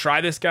just going to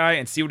try this guy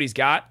and see what he's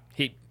got.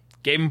 He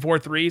gave him 4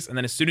 threes, and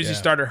then as soon as he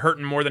started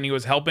hurting more than he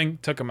was helping,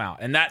 took him out.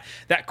 And that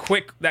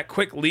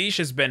quick leash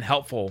has been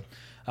helpful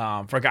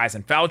for guys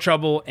in foul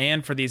trouble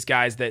and for these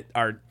guys that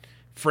are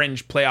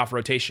fringe playoff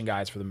rotation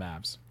guys for the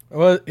Mavs.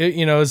 Well,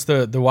 it's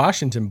the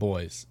Washington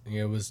boys.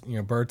 It was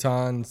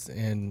Bertans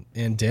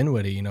and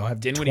Dinwiddie.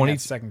 Have Dinwiddie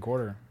had second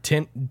quarter.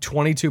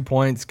 22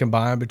 points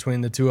combined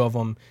between the two of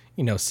them.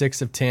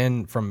 6 of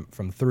 10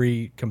 from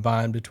 3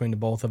 combined between the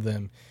both of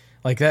them.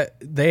 Like that,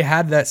 they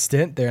had that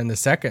stint there in the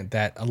second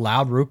that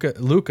allowed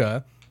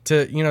Luka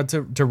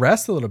to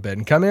rest a little bit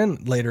and come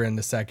in later in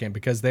the second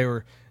because they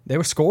were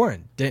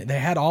scoring. They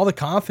had all the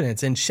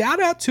confidence. And shout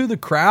out to the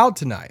crowd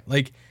tonight.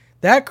 Like,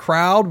 that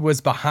crowd was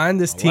behind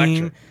this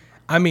team.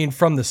 I mean,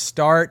 from the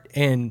start,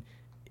 and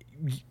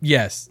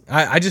yes,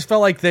 I just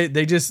felt like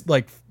they just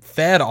like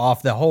fed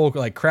off the whole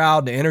like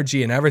crowd, the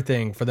energy, and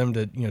everything for them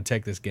to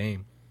take this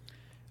game.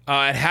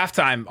 At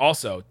halftime,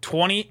 also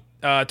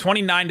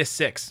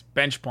 29-6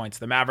 bench points.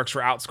 The Mavericks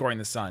were outscoring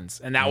the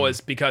Suns, and that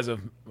was because of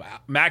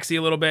Maxey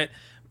a little bit,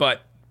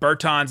 but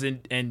Bertans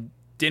and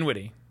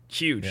Dinwiddie,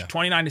 huge.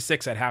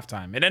 29-6 at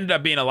halftime. It ended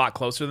up being a lot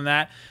closer than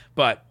that,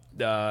 but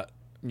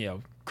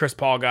Chris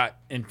Paul got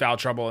in foul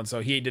trouble, and so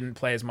he didn't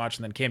play as much,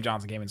 and then Cam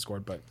Johnson came and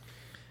scored. But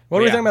what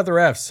do we think about the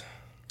refs?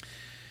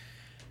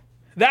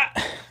 That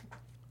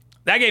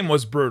game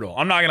was brutal.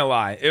 I'm not going to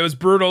lie. It was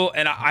brutal,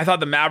 and I thought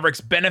the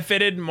Mavericks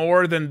benefited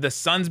more than the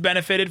Suns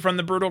benefited from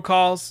the brutal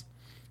calls.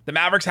 The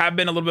Mavericks have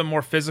been a little bit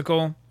more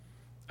physical.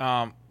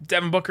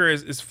 Devin Booker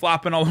is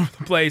flopping all over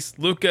the place.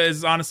 Luka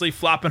is honestly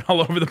flopping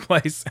all over the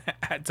place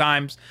at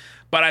times.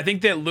 But I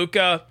think that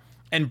Luka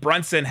and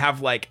Brunson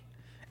have like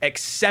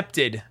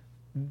accepted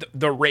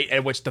the rate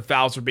at which the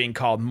fouls were being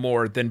called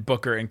more than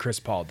Booker and Chris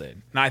Paul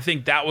did. And I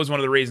think that was one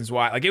of the reasons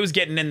why, like, it was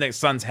getting in the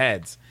Suns'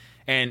 heads.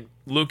 And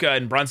Luka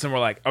and Brunson were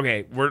like,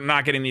 okay, we're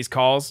not getting these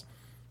calls.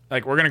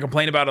 Like, we're going to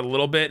complain about it a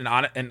little bit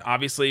and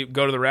obviously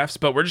go to the refs,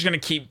 but we're just going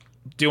to keep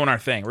doing our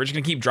thing. We're just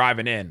going to keep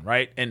driving in,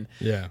 right? And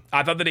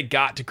I thought that it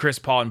got to Chris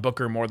Paul and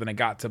Booker more than it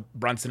got to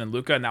Brunson and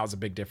Luka, and that was a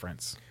big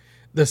difference.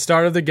 The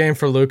start of the game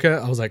for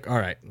Luka, I was like, all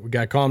right, we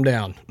got to calm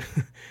down.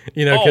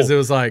 Because it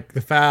was like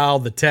the foul,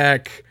 the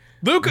tech.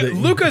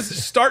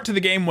 Luka's start to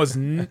the game was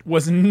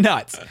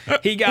nuts.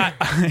 He got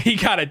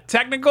a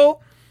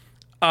technical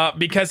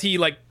because he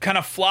like kind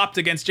of flopped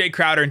against Jay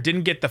Crowder and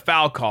didn't get the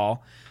foul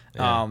call.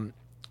 And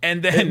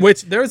then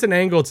which there was an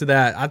angle to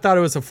that. I thought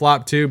it was a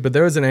flop too, but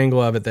there was an angle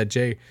of it that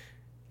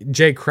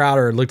Jay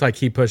Crowder looked like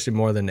he pushed it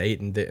more than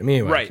Ayton did. I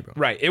mean, anyway,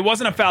 right. It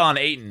wasn't a foul on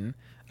Ayton.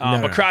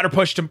 But Crowder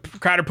pushed him.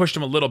 Crowder pushed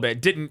him a little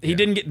bit.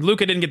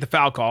 Luka didn't get the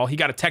foul call. He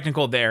got a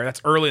technical there. That's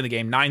early in the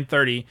game,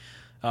 9:30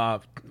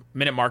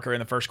 minute marker in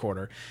the first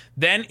quarter.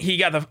 Then he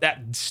got that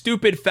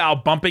stupid foul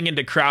bumping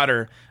into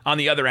Crowder on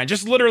the other end,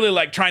 just literally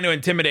like trying to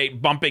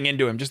intimidate, bumping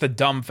into him. Just a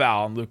dumb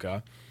foul on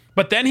Luka.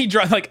 But then he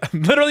drives like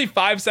literally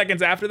 5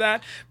 seconds after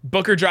that.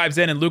 Booker drives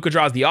in and Luka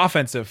draws the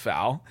offensive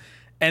foul,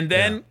 and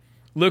then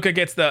Luka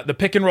gets the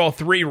pick and roll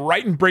 3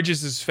 right in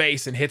Bridges'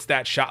 face and hits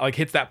that shot, like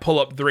hits that pull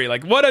up 3.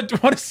 Like what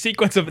a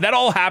sequence of that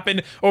all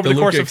happened over the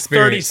course Luka of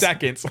 30 experience.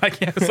 seconds. Like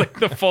yeah, it's like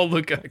the full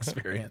Luka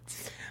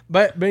experience.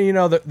 But you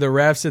know, the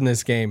refs in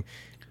this game,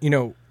 you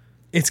know,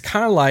 it's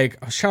kind of like,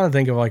 I was trying to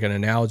think of like an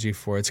analogy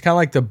for it. It's kind of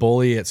like the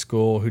bully at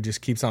school who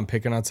just keeps on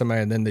picking on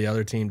somebody, and then the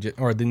other team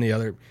then the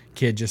other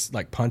kid just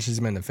like punches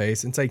him in the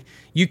face. It's like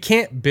you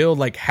can't build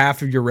like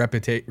half of your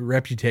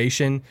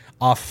reputation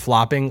off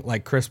flopping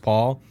like Chris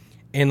Paul,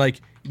 and like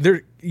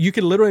you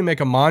could literally make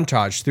a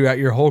montage throughout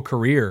your whole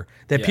career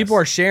that people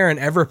are sharing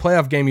every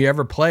playoff game you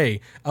ever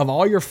play of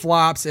all your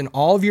flops and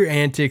all of your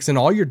antics and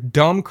all your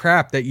dumb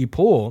crap that you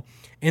pull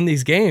in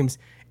these games.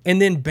 And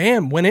then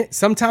bam,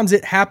 sometimes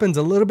it happens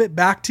a little bit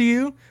back to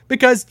you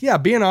because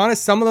being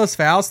honest, some of those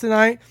fouls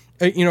tonight,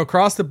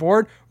 across the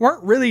board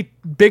weren't really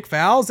big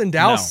fouls and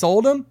Dallas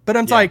sold them. But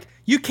I'm like,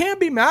 you can't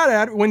be mad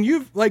at it when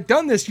you've like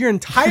done this your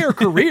entire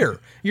career.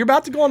 You're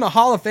about to go in the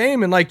Hall of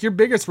Fame and like your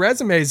biggest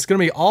resume is going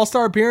to be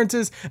all-star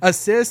appearances,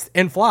 assists,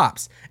 and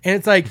flops. And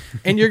it's like,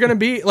 and you're going to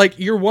be like,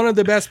 you're one of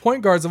the best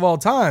point guards of all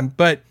time,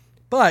 but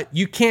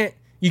you can't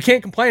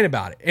complain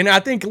about it. And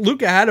I think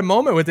Luka had a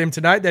moment with him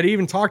tonight that he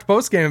even talked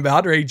post-game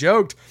about, or he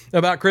joked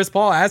about Chris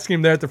Paul asking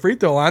him there at the free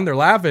throw line. They're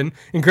laughing.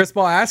 And Chris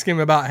Paul asked him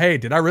about, hey,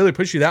 did I really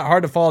push you that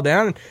hard to fall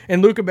down?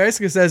 And Luka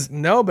basically says,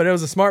 no, but it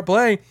was a smart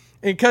play.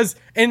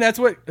 And that's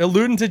what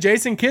alluding to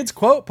Jason Kidd's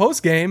quote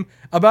post-game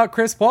about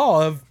Chris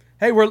Paul of,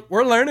 hey,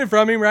 we're learning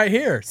from him right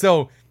here.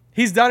 So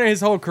he's done it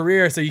his whole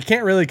career, so you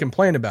can't really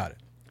complain about it.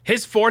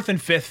 His 4th and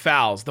 5th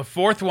fouls. The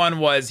 4th one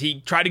was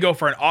he tried to go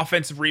for an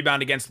offensive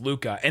rebound against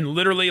Luka and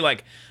literally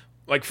like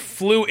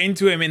flew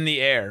into him in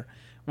the air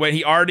when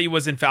he already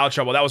was in foul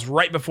trouble. That was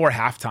right before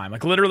halftime.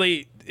 Like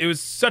literally, it was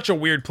such a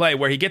weird play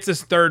where he gets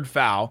his 3rd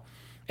foul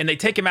and they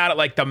take him out at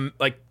like the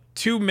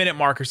 2-minute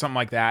mark or something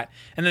like that,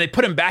 and then they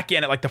put him back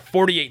in at like the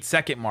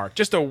 48-second mark.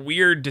 Just a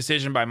weird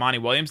decision by Monty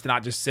Williams to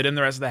not just sit in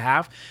the rest of the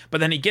half. But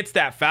then he gets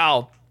that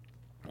foul,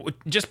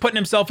 just putting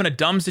himself in a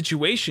dumb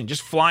situation,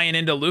 just flying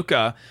into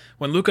Luka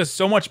when Luka's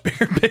so much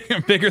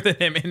bigger than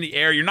him in the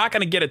air. You're not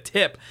going to get a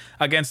tip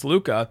against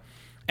Luka.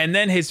 And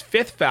then his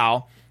 5th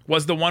foul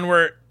was the one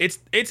where it's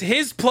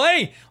his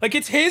play. Like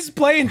it's his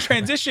play in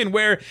transition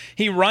where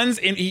he runs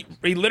in, he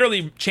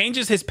literally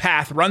changes his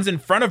path, runs in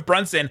front of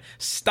Brunson,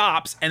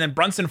 stops, and then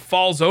Brunson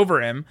falls over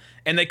him,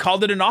 and they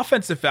called it an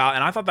offensive foul.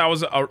 And I thought that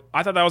was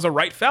a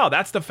right foul.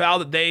 That's the foul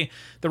that the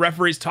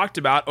referees talked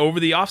about over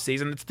the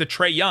offseason. It's the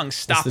Trae Young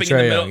stopping in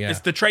the middle. It's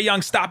the Trae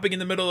Young stopping in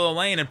the middle of the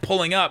lane and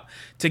pulling up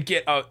to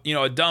get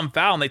a dumb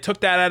foul. And they took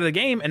that out of the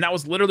game, and that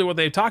was literally what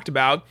they talked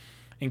about.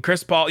 And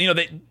Chris Paul,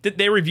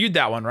 they reviewed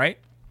that one, right?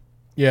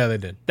 Yeah, they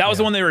did. That was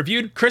the one they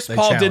reviewed. Chris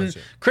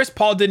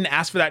Paul didn't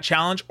ask for that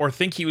challenge or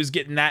think he was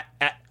getting that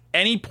at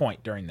any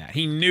point during that.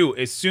 He knew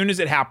as soon as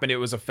it happened, it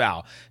was a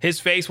foul. His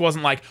face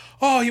wasn't like,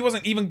 he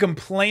wasn't even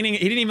complaining.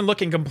 He didn't even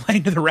look and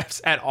complain to the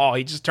refs at all.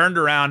 He just turned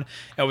around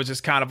and was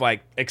just kind of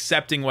like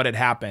accepting what had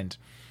happened.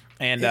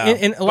 And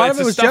a lot of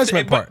it was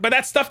judgment part. But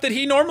that's stuff that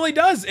he normally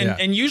does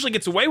and usually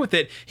gets away with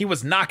it. He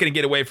was not going to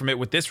get away from it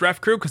with this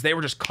ref crew because they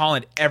were just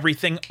calling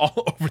everything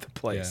all over the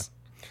place.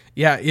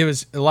 Yeah, it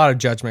was a lot of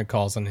judgment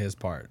calls on his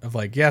part of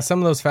like, some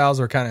of those fouls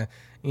were kind of,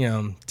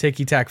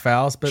 ticky-tack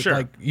fouls, but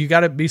like you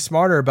got to be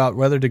smarter about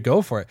whether to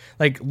go for it.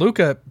 Like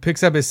Luka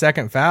picks up his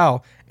 2nd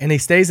foul and he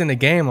stays in the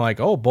game like,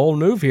 bold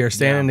move here,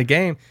 staying in the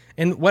game.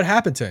 And what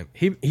happened to him?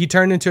 He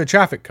turned into a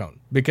traffic cone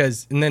a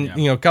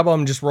couple of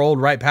them just rolled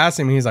right past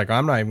him. And he's like,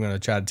 I'm not even going to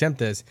try to attempt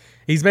this.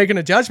 He's making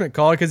a judgment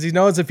call because he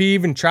knows if he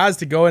even tries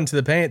to go into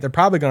the paint, they're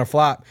probably going to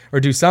flop or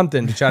do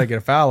something to try to get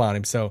a foul on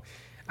him. So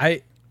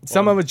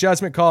some of a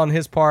judgment call on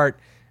his part,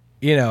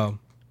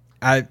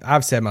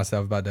 I've said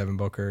myself about Devin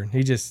Booker.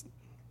 He just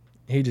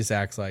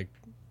acts like,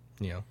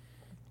 he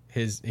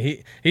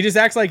just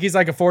acts like he's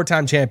like a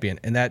 4-time champion,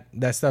 and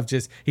that stuff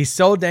he's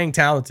so dang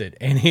talented,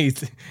 and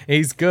he's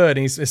good. And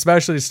he's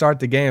especially to start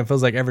the game. It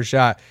feels like every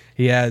shot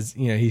he has,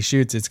 he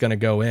shoots, it's going to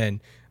go in.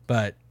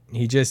 But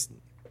the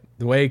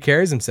way he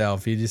carries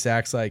himself, he just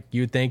acts like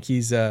you would think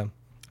he's.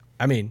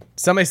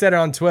 Somebody said it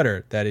on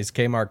Twitter that he's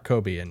Kmart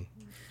Kobe, and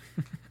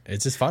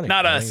it's just funny.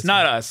 Not us.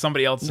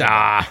 Somebody else said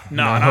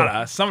not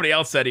us. Somebody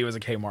else said he was a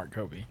Kmart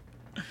Kobe.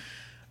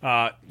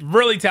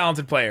 Really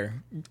talented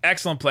player.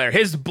 Excellent player.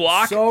 His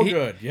block. So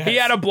good. Yes. He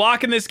had a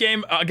block in this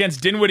game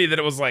against Dinwiddie that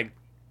it was like,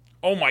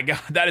 oh my God,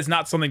 that is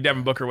not something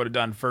Devin Booker would have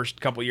done first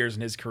couple years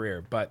in his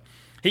career. But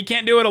he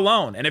can't do it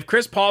alone. And if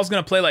Chris Paul's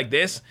going to play like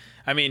this,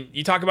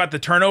 you talk about the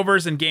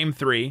turnovers in game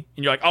 3,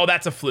 and you're like, oh,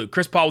 that's a fluke.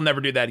 Chris Paul will never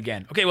do that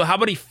again. Okay, well, how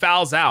about he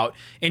fouls out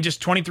in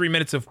just 23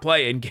 minutes of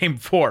play in game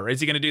 4?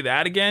 Is he going to do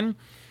that again?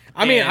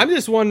 I'm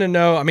just wanting to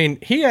know.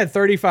 He had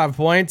 35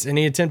 points and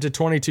he attempted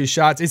 22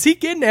 shots. Is he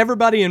getting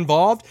everybody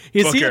involved?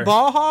 Is Booker. he a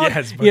ball hog?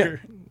 Yes,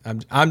 Booker. Yeah,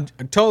 I'm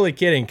totally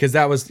kidding because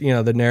that was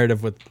the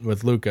narrative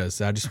with Lucas.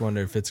 So I just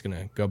wonder if it's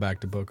gonna go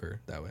back to Booker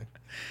that way.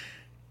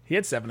 He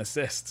had 7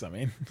 assists.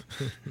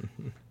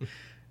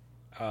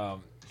 But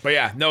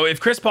yeah, no. If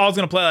Chris Paul's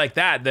gonna play like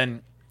that,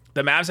 then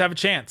the Mavs have a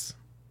chance.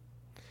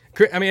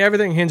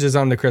 Everything hinges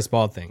on the Chris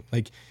Paul thing.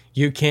 Like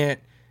you can't.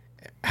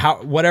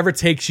 whatever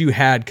takes you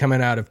had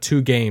coming out of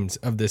 2 games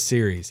of this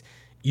series,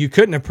 you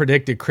couldn't have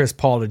predicted Chris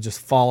Paul to just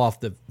fall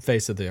off the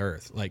face of the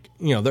earth. Like,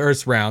 the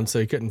earth's round, so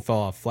he couldn't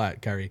fall off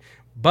flat, Kyrie.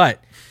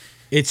 But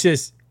it's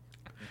just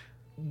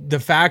the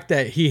fact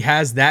that he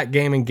has that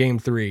game in game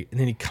 3, and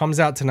then he comes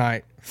out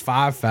tonight,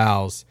 5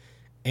 fouls,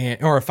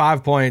 or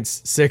 5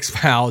 points, 6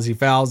 fouls. He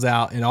fouls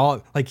out, and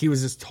all, like, he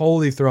was just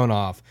totally thrown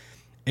off.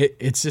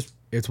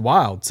 It's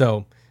wild.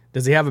 So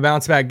does he have a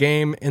bounce back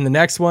game in the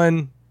next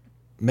one?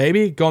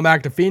 Maybe. Going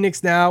back to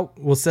Phoenix now,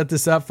 we'll set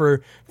this up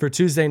for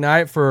Tuesday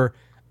night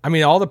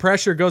all the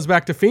pressure goes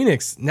back to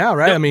Phoenix now,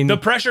 right? The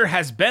pressure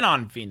has been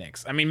on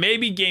Phoenix.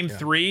 Maybe game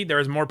 3, there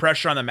was more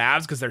pressure on the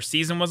Mavs because their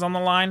season was on the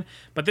line.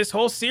 But this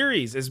whole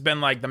series has been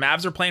like the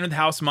Mavs are playing with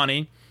house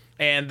money,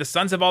 and the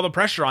Suns have all the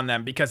pressure on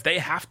them because they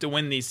have to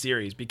win these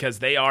series because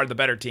they are the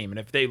better team. And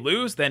if they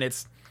lose, then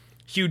it's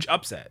huge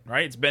upset,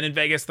 right? It's been in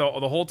Vegas the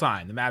whole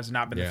time. The Mavs have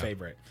not been the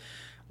favorite.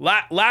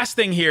 Last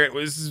thing here, it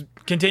was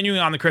continuing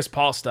on the Chris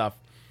Paul stuff.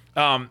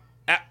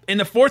 In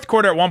the fourth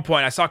quarter at one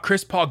point, I saw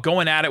Chris Paul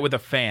going at it with a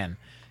fan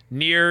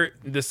near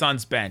the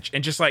Suns bench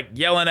and just like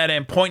yelling at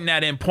him, pointing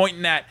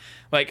at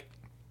like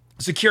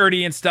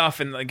security and stuff.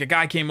 And like a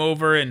guy came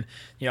over and,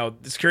 the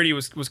security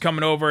was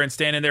coming over and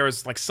standing there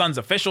was like Suns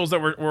officials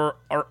that were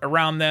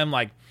around them.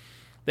 Like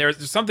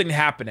there's something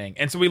happening.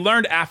 And so we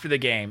learned after the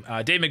game,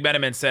 Dave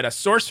McMenamin said a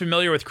source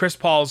familiar with Chris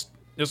Paul's,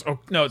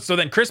 so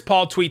then Chris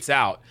Paul tweets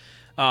out,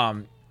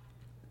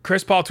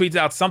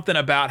 something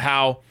about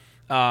how,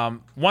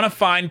 want to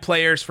find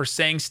players for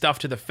saying stuff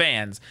to the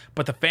fans,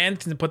 but the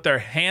fans can put their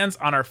hands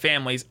on our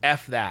families.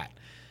 F that.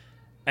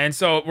 And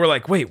so we're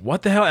like, wait,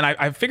 what the hell? And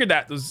I figured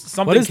that was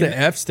something. What does the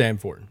F stand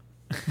for?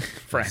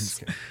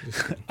 Friends.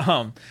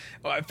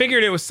 I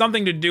figured it was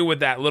something to do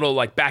with that little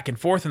like back and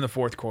forth in the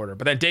fourth quarter.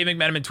 But then Dave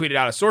McMenamin tweeted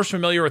out, a source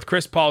familiar with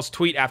Chris Paul's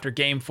tweet after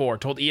game 4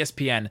 told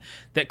ESPN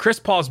that Chris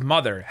Paul's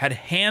mother had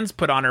hands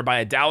put on her by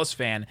a Dallas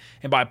fan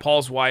and by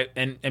Paul's wife,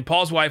 and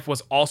Paul's wife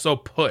was also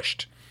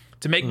pushed.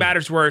 To make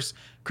matters worse,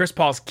 Chris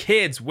Paul's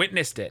kids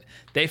witnessed it.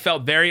 They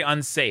felt very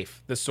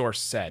unsafe, the source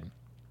said.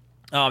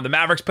 The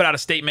Mavericks put out a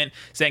statement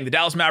saying the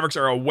Dallas Mavericks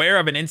are aware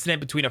of an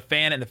incident between a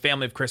fan and the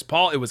family of Chris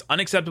Paul. It was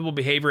unacceptable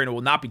behavior and it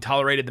will not be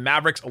tolerated. The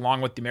Mavericks,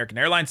 along with the American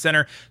Airlines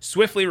Center,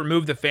 swiftly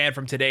removed the fan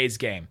from today's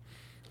game.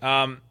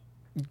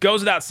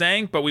 Goes without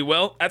saying, but we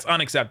will. That's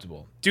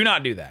unacceptable. Do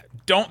not do that.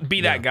 Don't be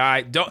that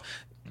guy. Don't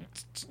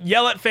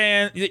yell at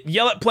fans,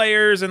 yell at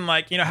players, and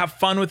have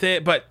fun with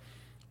it, but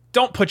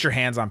don't put your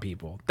hands on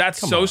people. That's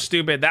so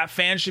stupid. That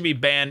fan should be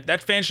banned.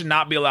 That fan should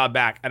not be allowed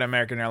back at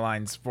American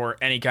Airlines for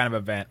any kind of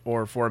event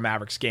or for a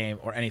Mavericks game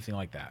or anything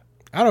like that.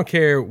 I don't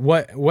care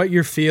what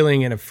you're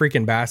feeling in a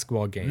freaking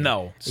basketball game.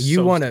 No.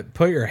 You want to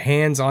put your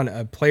hands on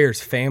a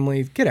player's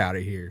family? Get out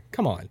of here.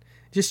 Come on.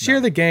 Just cheer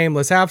the game.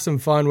 Let's have some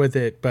fun with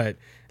it, but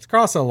it's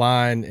cross a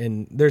line,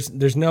 and there's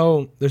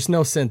no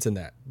sense in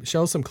that.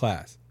 Show some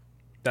class.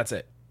 That's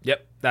it.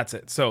 Yep, that's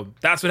it. So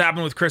that's what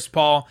happened with Chris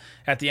Paul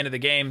at the end of the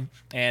game.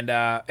 And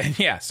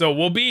yeah, so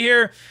we'll be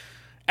here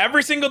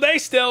every single day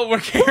still. We're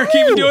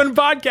keeping doing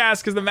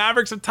podcasts because the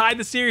Mavericks have tied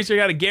the series. We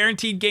got a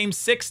guaranteed game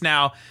 6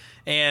 now.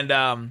 And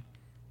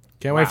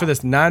can't wait for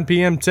this 9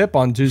 p.m. tip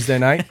on Tuesday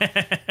night.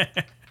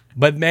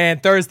 But,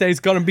 man,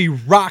 Thursday's going to be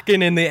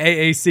rocking in the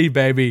AAC,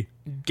 baby.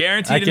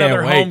 Guaranteed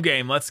another home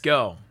game. Let's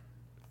go.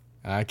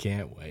 I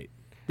can't wait.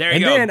 There you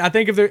go. And then I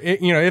think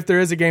if there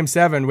is a game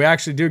 7, we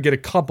actually do get a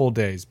couple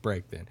days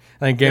break. Then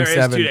I think game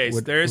 7.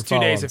 There is 2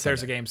 days if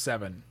there's a game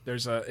 7.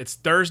 It's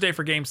Thursday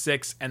for game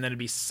 6, and then it'd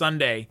be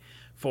Sunday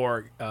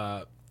for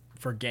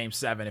game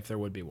 7 if there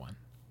would be one.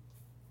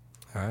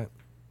 All right.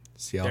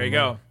 See y'all. There you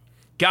go.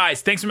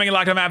 Guys, thanks for making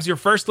Locked On Mavs your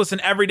first listen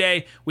every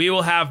day. We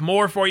will have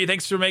more for you.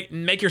 Thanks for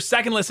make your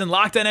second listen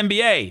Locked On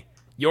NBA.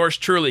 Yours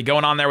truly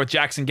going on there with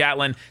Jackson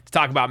Gatlin to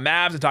talk about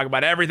Mavs, to talk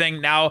about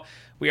everything. Now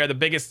we are the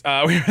biggest, we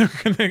are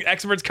the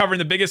experts covering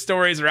the biggest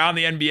stories around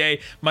the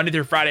NBA Monday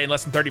through Friday in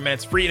less than 30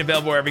 minutes. Free and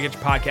available wherever you get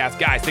your podcast.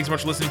 Guys, thanks so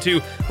much for listening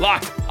to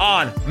Locked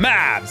On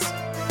Mavs.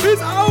 Peace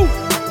out.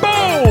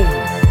 Boom.